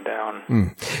completely died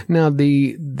down. Now,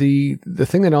 the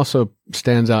thing that also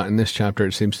stands out in this chapter,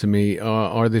 it seems to me,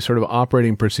 are the sort of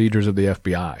operating procedures of the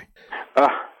FBI.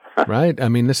 Right? I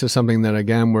mean, this is something that,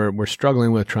 again, we're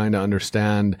struggling with trying to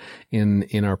understand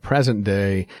in our present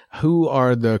day. Who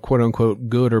are the quote-unquote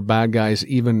good or bad guys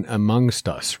even amongst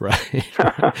us, right?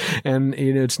 And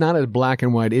it's not a black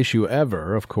and white issue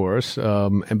ever, of course.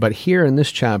 But here in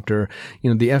this chapter,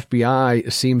 the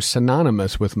FBI seems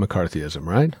synonymous with McCarthyism,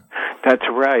 right? That's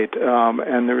right.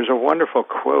 And there's a wonderful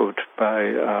quote by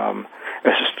a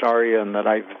historian that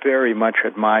I very much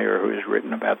admire who has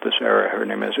written about this era. Her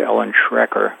name is Ellen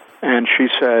Schrecker. And she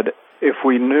said, if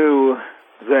we knew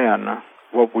then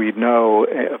what we know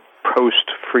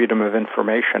post-Freedom of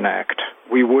Information Act,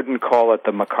 we wouldn't call it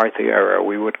the McCarthy era.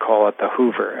 We would call it the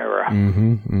Hoover era.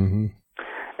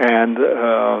 And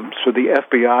so the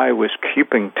FBI was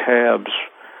keeping tabs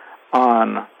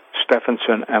on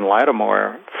Stephenson and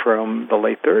Lattimore from the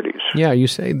late 30s. Yeah, you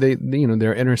say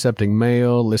they're intercepting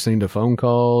mail, listening to phone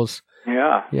calls.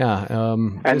 Yeah.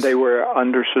 And they were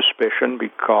under suspicion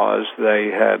because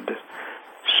they had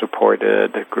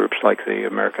supported groups like the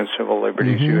American Civil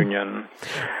Liberties Union.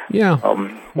 Yeah.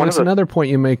 That's another point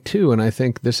you make too, and I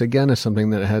think this again is something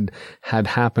that had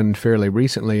happened fairly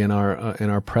recently in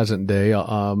our present day.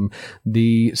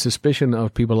 The suspicion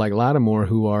of people like Lattimore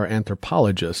who are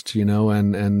anthropologists,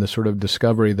 and the sort of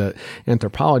discovery that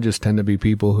anthropologists tend to be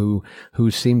people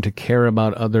who seem to care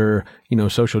about other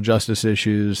social justice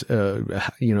issues,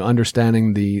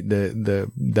 understanding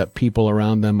that people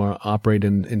around them operate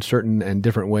in certain and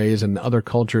different ways, and other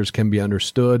cultures can be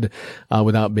understood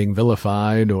without being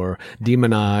vilified or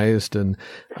demonized. And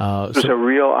it was a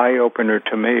real eye opener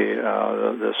to me.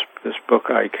 This book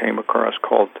I came across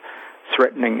called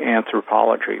 "Threatening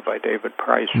Anthropology" by David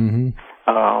Price, and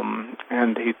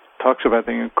he talks about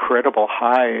the incredible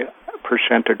high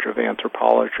percentage of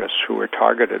anthropologists who were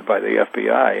targeted by the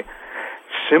FBI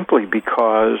simply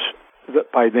because,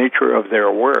 by nature of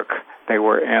their work, they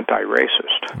were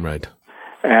anti-racist. Right.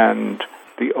 And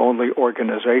the only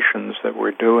organizations that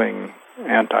were doing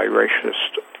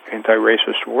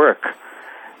anti-racist work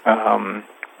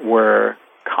were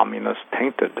communist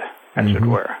tainted, as it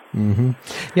were.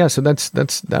 Yeah, so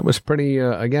that was pretty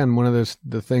again one of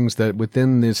the things that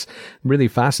within this really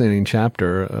fascinating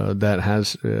chapter that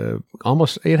has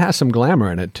it has some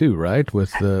glamour in it too, right? With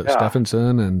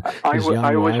Stephenson and his young wife.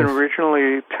 I was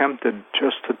originally tempted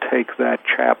just to take that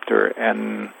chapter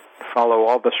and follow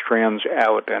all the strands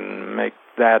out and make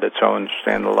that its own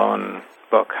standalone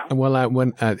book. Well,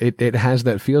 it has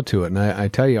that feel to it, and I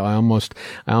tell you, I almost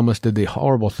did the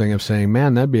horrible thing of saying,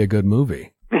 "Man, that'd be a good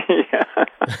movie."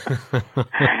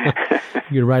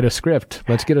 You write a script.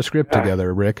 Let's get a script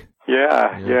together, Rick.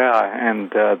 Yeah. And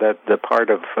that the part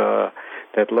of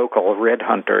that local red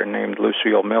hunter named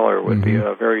Lucille Miller would be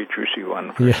a very juicy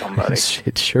one for somebody.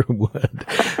 It sure would.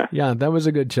 Yeah, that was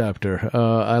a good chapter.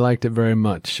 I liked it very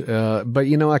much. But,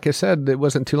 like I said, it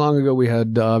wasn't too long ago we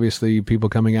had, obviously, people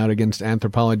coming out against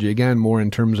anthropology, again, more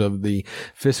in terms of the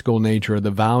fiscal nature, the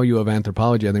value of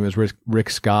anthropology. I think it was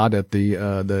Rick Scott at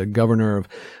the governor of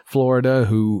Florida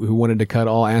who wanted to cut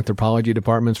all anthropology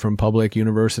departments from public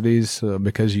universities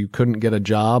because you couldn't get a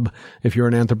job if you're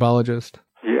an anthropologist.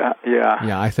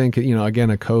 Yeah, I think,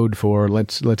 again, a code for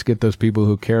let's get those people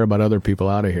who care about other people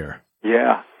out of here.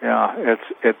 Yeah.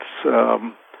 It's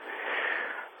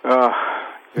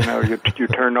you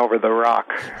turn over the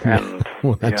rock and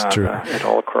well, that's true. It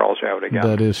all crawls out again.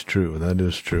 That is true.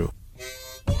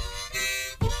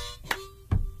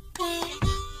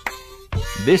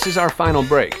 This is our final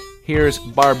break. Here's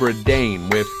Barbara Dane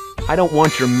with I Don't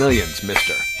Want Your Millions,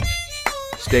 Mister.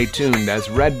 Stay tuned as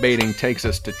red baiting takes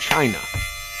us to China.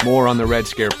 More on the Red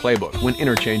Scare Playbook when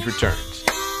Interchange returns.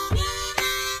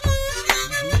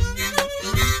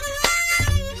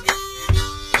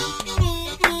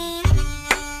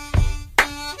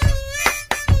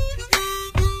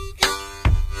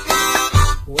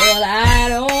 Well, I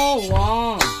don't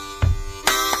want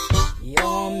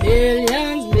your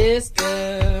millions,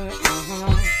 mister.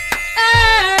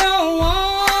 I don't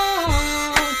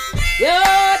want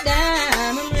your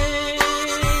diamond ring.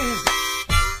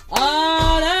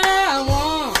 All I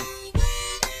want,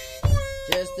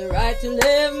 just the right to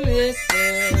live,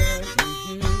 mister.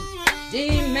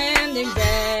 Demanding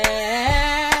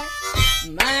back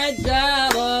my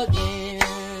job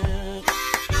again.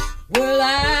 Well,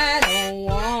 I don't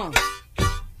want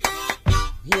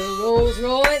your Rolls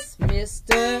Royce,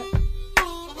 mister.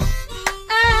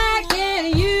 I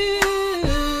can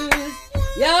use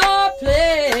your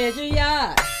pleasure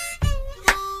yacht.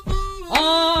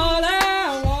 All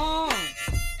I want.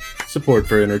 Support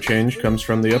for Interchange comes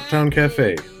from the Uptown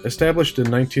Cafe, established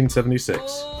in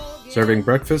 1976, serving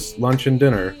breakfast, lunch, and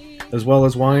dinner, as well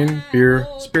as wine, beer,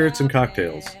 spirits, and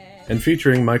cocktails, and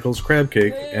featuring Michael's crab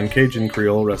cake and Cajun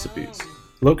Creole recipes.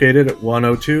 Located at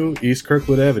 102 East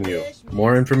Kirkwood Avenue.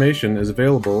 More information is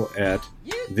available at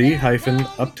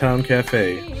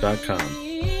the-uptowncafe.com.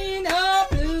 Green or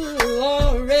blue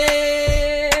or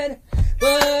red,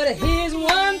 but here's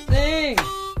one thing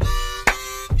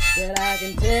that I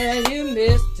can tell you,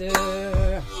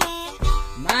 mister.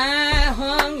 My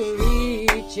hungry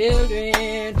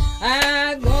children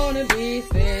are gonna be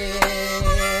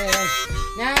fed.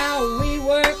 Now we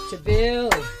work to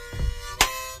build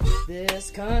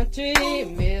this country,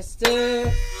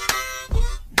 mister,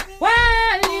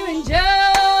 while you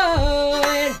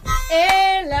enjoyed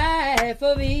a life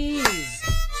of ease.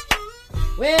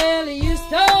 Well, you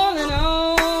stolen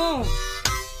on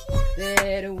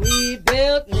that we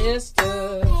built,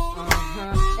 mister,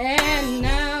 and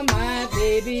now my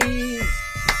babies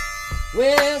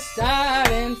will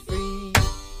starting free.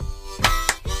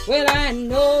 Well, I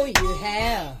know you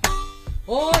have,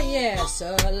 oh yes,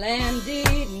 a land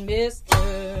deed,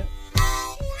 mister.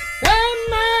 The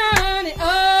money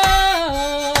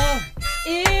all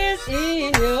is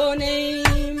in your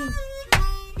name,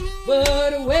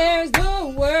 but where's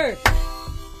the work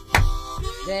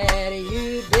that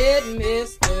you did,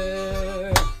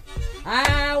 mister?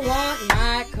 I want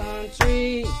my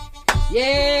country,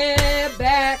 yeah,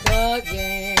 back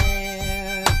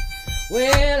again.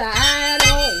 Well, I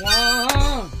don't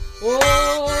want,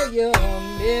 oh, your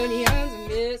millions,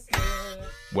 mister.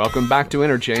 Welcome back to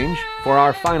Interchange. For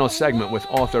our final segment with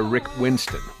author Rick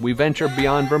Winston, we venture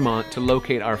beyond Vermont to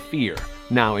locate our fear,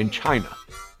 now in China,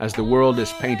 as the world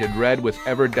is painted red with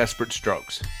ever-desperate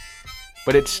strokes.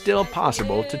 But it's still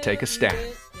possible to take a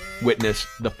stand. Witness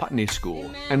the Putney School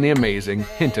and the amazing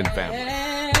Hinton family.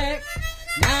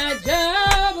 My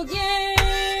job again.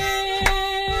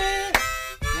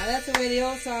 Now that's the way the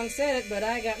old song said it, but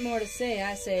I got more to say.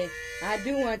 I say, I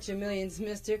do want your millions,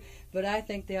 mister, but I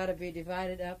think they ought to be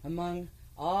divided up among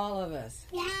all of us.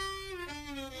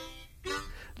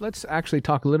 Let's actually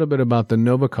talk a little bit about the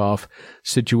Novikov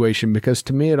situation, because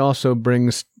to me it also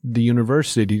brings the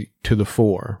university to the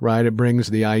fore, right? It brings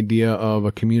the idea of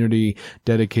a community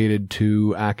dedicated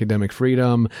to academic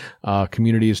freedom,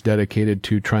 communities dedicated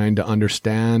to trying to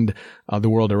understand the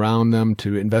world around them,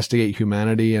 to investigate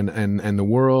humanity and the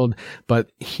world.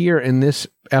 But here in this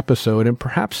episode, and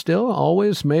perhaps still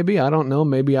always, maybe, I don't know,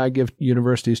 maybe I give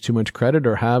universities too much credit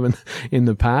or have in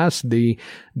the past, the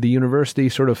university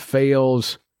sort of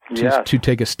fails to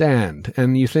take a stand.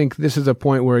 And you think this is a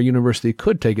point where a university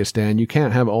could take a stand. You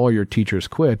can't have all your teachers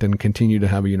quit and continue to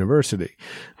have a university.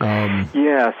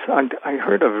 Yes, I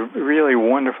heard a really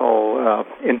wonderful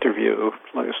interview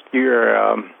last year.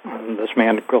 This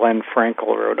man, Glenn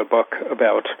Frankel, wrote a book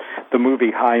about the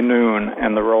movie High Noon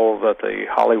and the role that the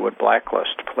Hollywood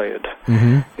blacklist played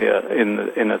in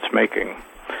its making.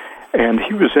 And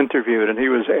he was interviewed and he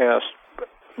was asked,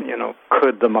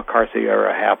 could the McCarthy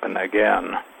era happen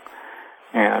again?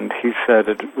 And he said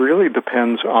it really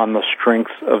depends on the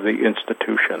strength of the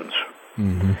institutions.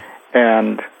 Mm-hmm.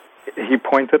 And he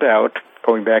pointed out,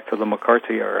 going back to the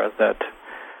McCarthy era, that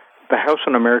the House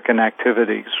Un-American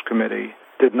Activities Committee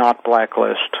did not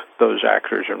blacklist those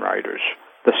actors and writers.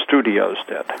 The studios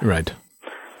did. Right.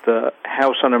 The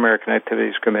House Un-American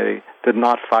Activities Committee did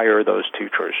not fire those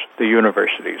teachers. The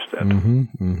universities did. Mm-hmm.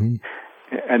 Mm-hmm.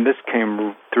 And this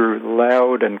came through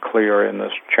loud and clear in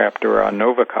this chapter on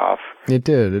Novikov. It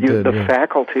did. The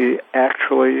faculty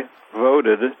actually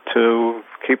voted to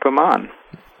keep him on.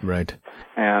 Right.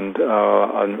 And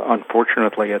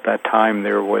unfortunately, at that time,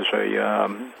 there was a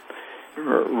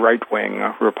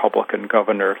right-wing Republican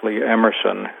governor, Lee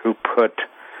Emerson, who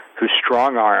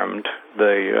strong-armed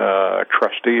the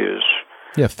trustees.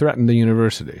 Yeah, threatened the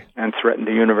university. And threatened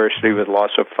the university with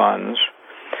loss of funds.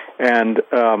 And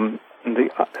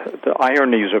the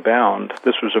ironies abound.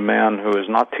 This was a man who was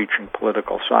not teaching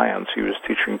political science. He was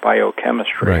teaching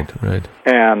biochemistry. Right.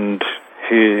 And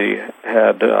he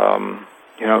had,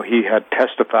 he had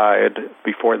testified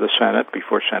before the Senate,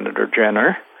 before Senator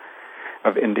Jenner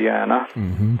of Indiana.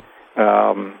 Mm-hmm.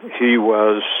 He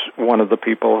was one of the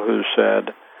people who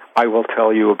said, I will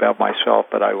tell you about myself,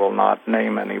 but I will not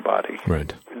name anybody.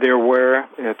 Right. There were,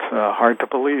 it's hard to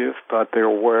believe, but there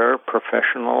were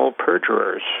professional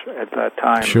perjurers at that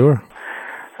time. Sure.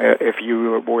 If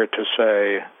you were to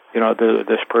say,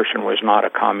 this person was not a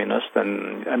communist,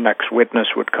 then a next witness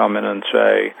would come in and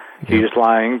say, he's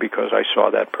lying because I saw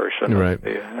that person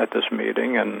at this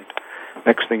meeting, and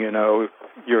next thing you know,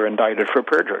 you're indicted for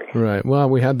perjury. Right. Well,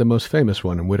 we had the most famous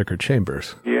one in Whittaker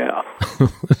Chambers. Yeah.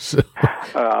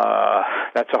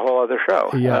 That's a whole other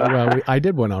show. Yeah, I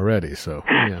did one already, so.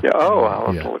 Yeah.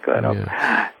 I'll have to look that up.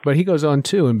 Yeah. But he goes on,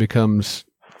 too, and becomes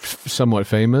somewhat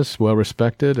famous,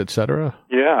 well-respected, etc.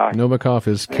 Yeah. Novikov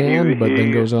is canned, but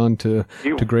then goes on to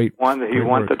great He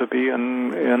wanted to be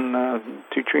in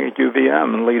teaching at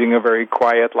UVM and leading a very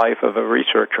quiet life of a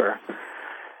researcher.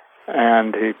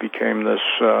 And he became this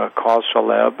cause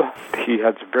celeb. He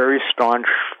had very staunch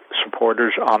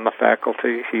supporters on the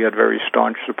faculty. He had very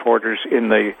staunch supporters in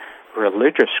the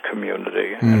religious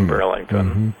community in Burlington.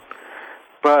 Mm-hmm.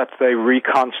 But they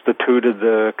reconstituted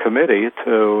the committee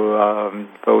to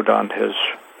vote on his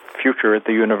future at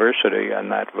the university,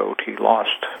 and that vote he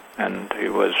lost. And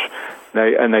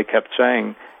they kept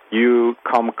saying, "You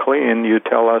come clean. You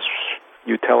tell us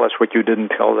what you didn't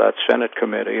tell that Senate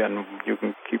committee, and you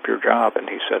can keep your job." And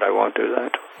he said, "I won't do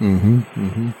that." Mm-hmm.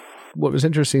 Mm-hmm. What was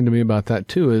interesting to me about that,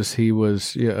 too, is he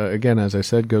was, again, as I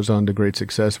said, goes on to great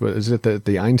success. But is it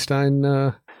the Einstein?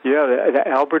 The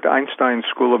Albert Einstein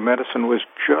School of Medicine was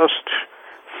just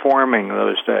forming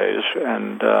those days,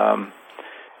 and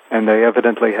they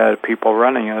evidently had people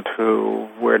running it who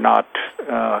were not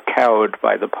cowed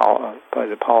by the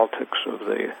politics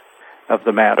of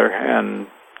the matter, and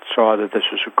saw that this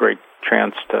was a great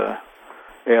chance to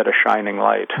add a shining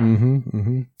light. Mm-hmm,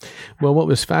 mm-hmm. Well, what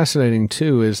was fascinating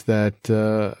too is that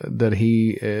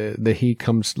he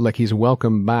comes, like, he's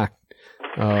welcomed back.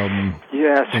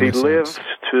 Yes, he lived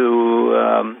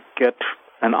to get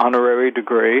an honorary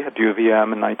degree at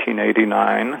UVM in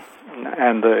 1989,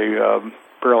 and the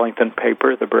Burlington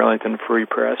paper, the Burlington Free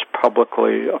Press,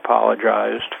 publicly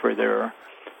apologized for their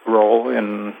role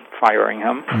in firing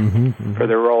him, for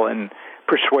their role in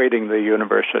persuading the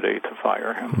university to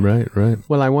fire him. Right.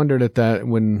 Well, I wondered at that,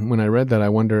 when I read that, I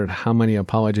wondered how many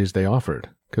apologies they offered,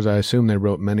 because I assume they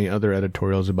wrote many other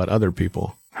editorials about other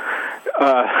people.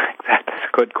 That's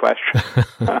a good question.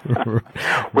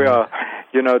 Well,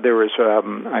 there was,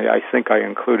 I think I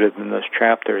included in this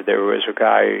chapter, there was a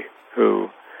guy who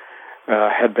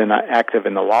had been active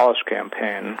in the Wallace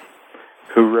campaign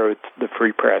who wrote the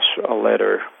Free Press a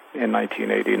letter in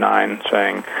 1989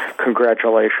 saying,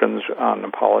 "Congratulations on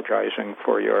apologizing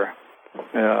for your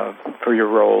for your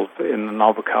role in the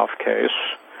Nabokov case.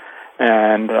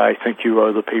 And I think you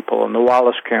owe the people in the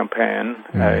Wallace campaign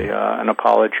an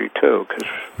apology, too, because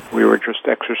we were just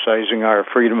exercising our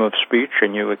freedom of speech,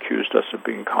 and you accused us of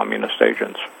being communist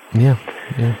agents. Yeah.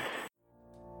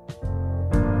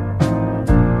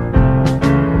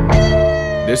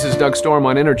 This is Doug Storm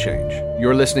on Interchange.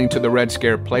 You're listening to the Red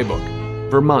Scare Playbook,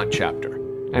 Vermont chapter.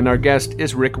 And our guest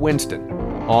is Rick Winston,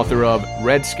 author of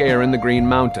Red Scare in the Green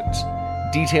Mountains,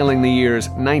 detailing the years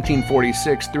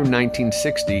 1946 through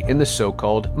 1960 in the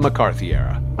so-called McCarthy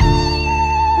era.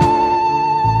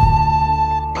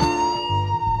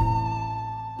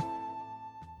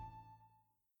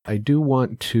 I do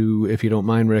want to, if you don't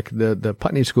mind, Rick, the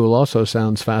Putney School also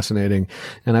sounds fascinating,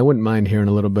 and I wouldn't mind hearing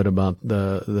a little bit about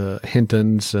the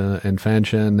Hintons and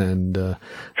Fanchon and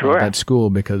that school,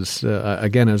 because,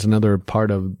 again, as another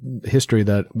part of history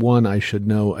that, one, I should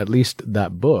know at least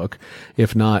that book,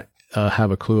 if not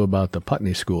have a clue about the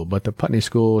Putney School. But the Putney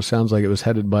School sounds like it was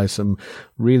headed by some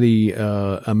really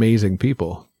amazing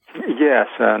people. Yes,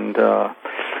 and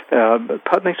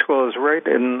Putney School is right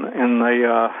in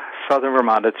the southern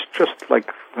Vermont. It's just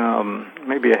like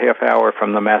maybe a half hour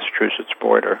from the Massachusetts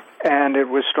border. And it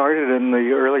was started in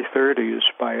the early 30s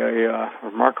by a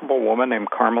remarkable woman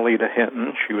named Carmelita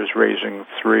Hinton. She was raising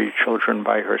 3 children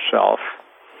by herself,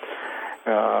 who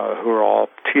were all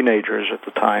teenagers at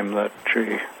the time that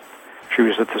she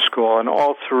was at the school. And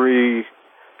all 3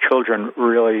 children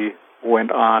really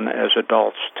went on as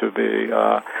adults to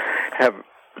have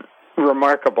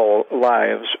remarkable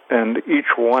lives, and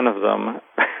each one of them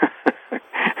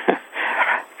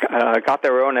got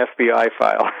their own FBI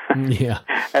file,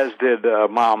 as did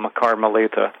Mom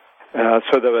Carmelita.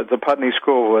 So the Putney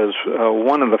School was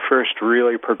one of the first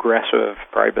really progressive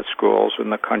private schools in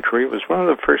the country. It was one of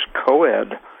the first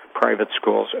co-ed private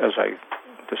schools, as I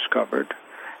discovered.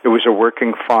 It was a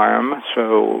working farm,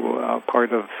 so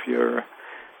part of you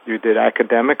did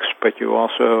academics, but you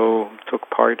also took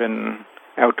part in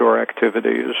outdoor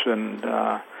activities. And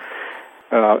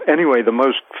anyway, the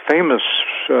most famous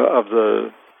of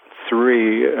the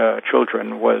 3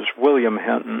 children was William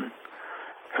Hinton,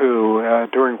 who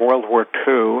during World War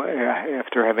II,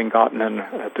 after having gotten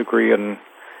a degree in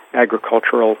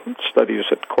agricultural studies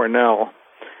at Cornell,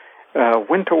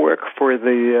 went to work for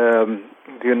the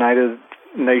United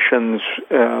Nations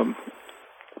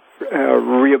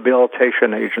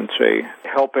Rehabilitation Agency,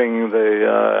 helping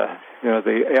the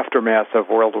aftermath of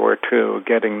World War II,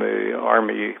 getting the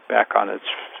army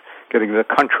getting the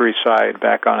countryside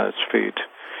back on its feet.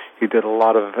 He did a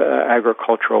lot of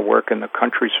agricultural work in the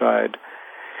countryside.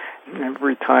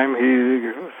 Every time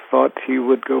he thought he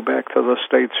would go back to the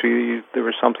States, there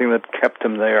was something that kept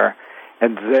him there.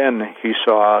 And then he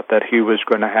saw that he was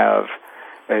going to have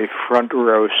a front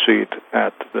row seat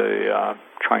at the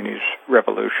Chinese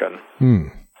Revolution.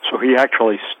 So he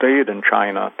actually stayed in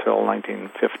China till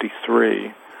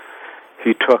 1953.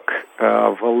 He took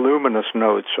voluminous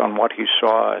notes on what he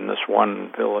saw in this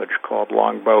one village called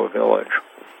Longbow Village.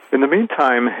 In the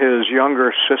meantime, his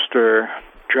younger sister,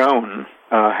 Joan,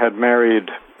 had married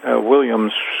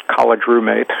William's college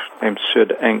roommate named Sid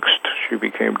Engst. She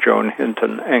became Joan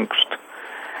Hinton Engst.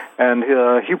 And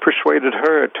he persuaded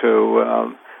her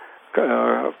to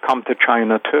come to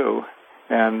China, too.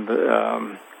 And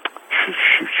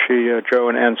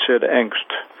Joan and Sid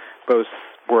Engst both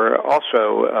were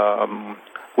also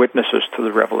witnesses to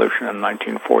the revolution in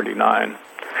 1949.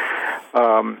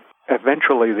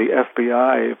 Eventually, the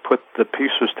FBI put the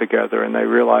pieces together, and they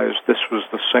realized this was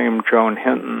the same Joan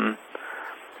Hinton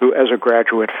who, as a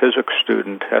graduate physics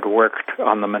student, had worked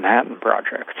on the Manhattan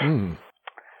Project.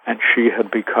 And she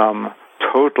had become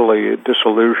totally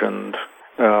disillusioned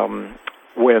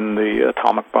when the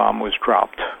atomic bomb was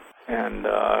dropped. And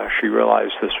she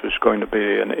realized this was going to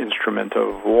be an instrument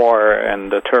of war and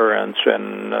deterrence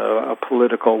and a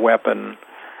political weapon.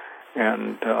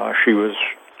 And she was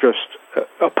just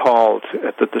appalled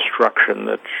at the destruction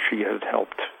that she had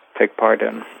helped take part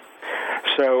in.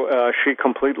 So she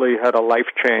completely had a life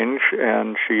change,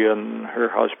 and she and her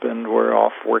husband were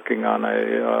off working on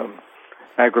a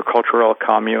agricultural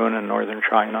commune in northern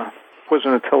China. It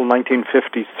wasn't until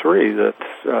 1953 that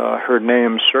her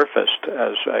name surfaced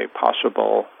as a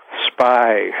possible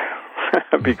spy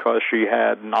because she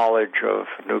had knowledge of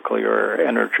nuclear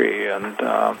energy. And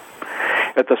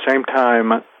at the same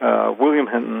time, William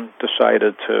Hinton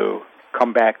decided to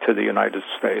come back to the United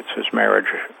States. His marriage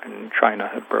in China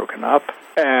had broken up.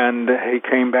 And he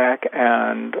came back,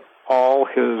 and all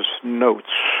his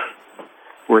notes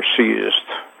were seized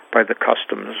by the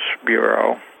Customs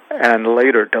Bureau. and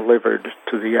later delivered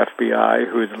to the FBI,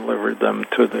 who delivered them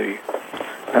to the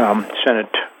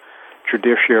Senate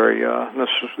Judiciary,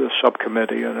 the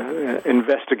subcommittee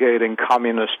investigating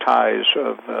communist ties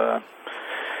of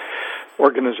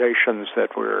organizations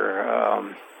that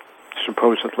were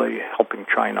supposedly helping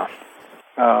China.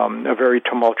 A very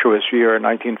tumultuous year,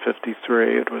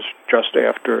 1953. It was just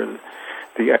after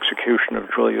the execution of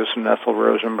Julius and Ethel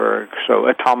Rosenberg, so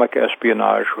atomic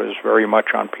espionage was very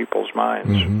much on people's minds.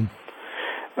 In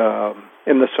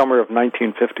the summer of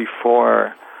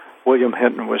 1954, William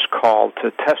Hinton was called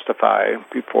to testify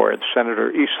before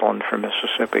Senator Eastland from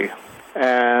Mississippi,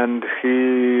 and he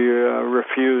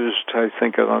refused, I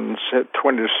think, on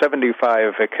 20 to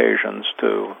 75 occasions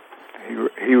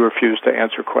he refused to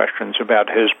answer questions about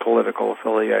his political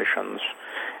affiliations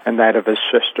and that of his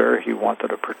sister. He wanted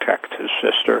to protect his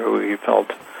sister, who he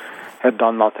felt had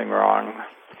done nothing wrong,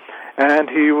 and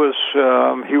he was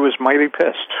mighty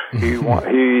pissed. He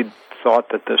thought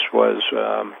that this was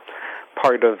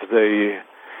part of the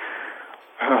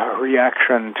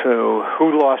reaction to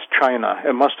who lost China.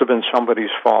 It must have been somebody's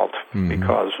fault,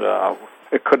 because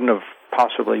it couldn't have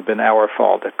possibly been our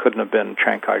fault. It couldn't have been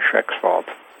Chiang Kai-shek's fault.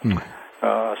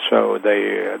 So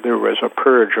there was a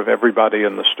purge of everybody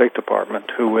in the State Department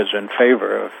who was in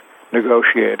favor of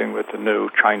negotiating with the new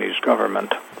Chinese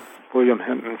government. William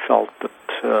Hinton felt that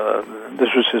this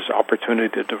was his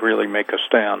opportunity to really make a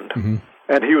stand.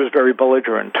 And he was very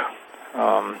belligerent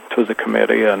to the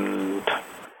committee, and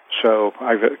so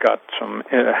I've got some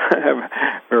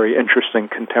very interesting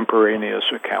contemporaneous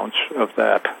accounts of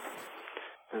that.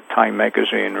 Time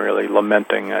magazine really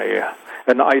lamenting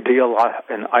an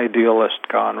idealist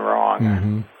gone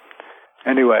wrong.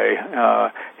 Anyway,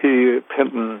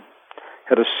 Hinton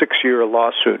had a 6-year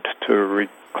lawsuit to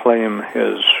reclaim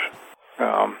his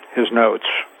notes,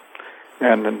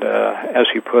 and as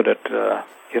he put it,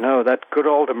 that good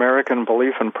old American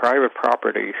belief in private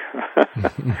property.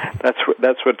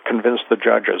 That's what convinced the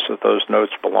judges that those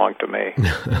notes belonged to me.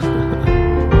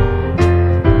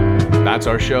 That's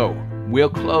our show. We'll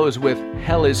close with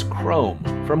Hell is Chrome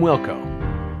from Wilco.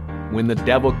 When the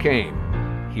devil came,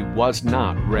 he was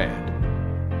not red.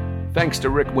 Thanks to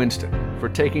Rick Winston for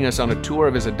taking us on a tour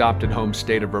of his adopted home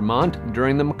state of Vermont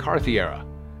during the McCarthy era.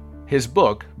 His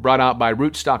book, brought out by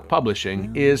Rootstock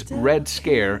Publishing, is Red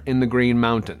Scare in the Green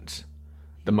Mountains.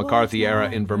 The McCarthy Era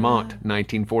in Vermont,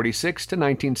 1946 to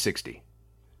 1960.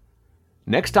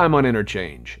 Next time on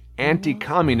Interchange,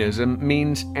 anti-communism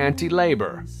means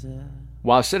anti-labor.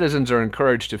 While citizens are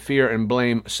encouraged to fear and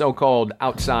blame so-called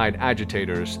outside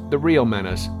agitators, the real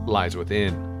menace lies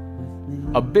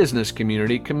within. A business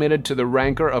community committed to the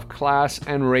rancor of class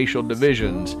and racial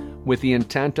divisions with the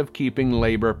intent of keeping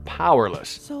labor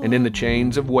powerless and in the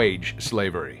chains of wage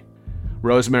slavery.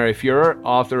 Rosemary Fuhrer,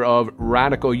 author of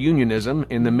Radical Unionism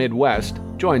in the Midwest,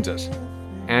 joins us.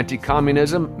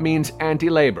 Anti-communism means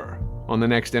anti-labor on the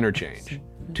next Interchange,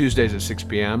 Tuesdays at 6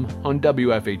 p.m. on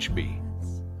WFHB.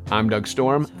 I'm Doug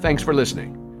Storm. Thanks for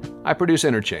listening. I produce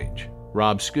Interchange.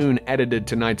 Rob Schoon edited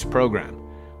tonight's program.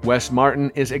 Wes Martin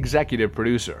is executive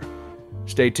producer.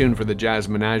 Stay tuned for the Jazz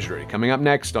Menagerie, coming up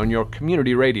next on your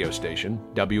community radio station,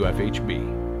 WFHB.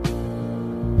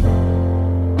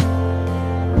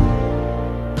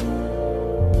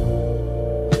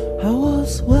 I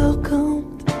was welcome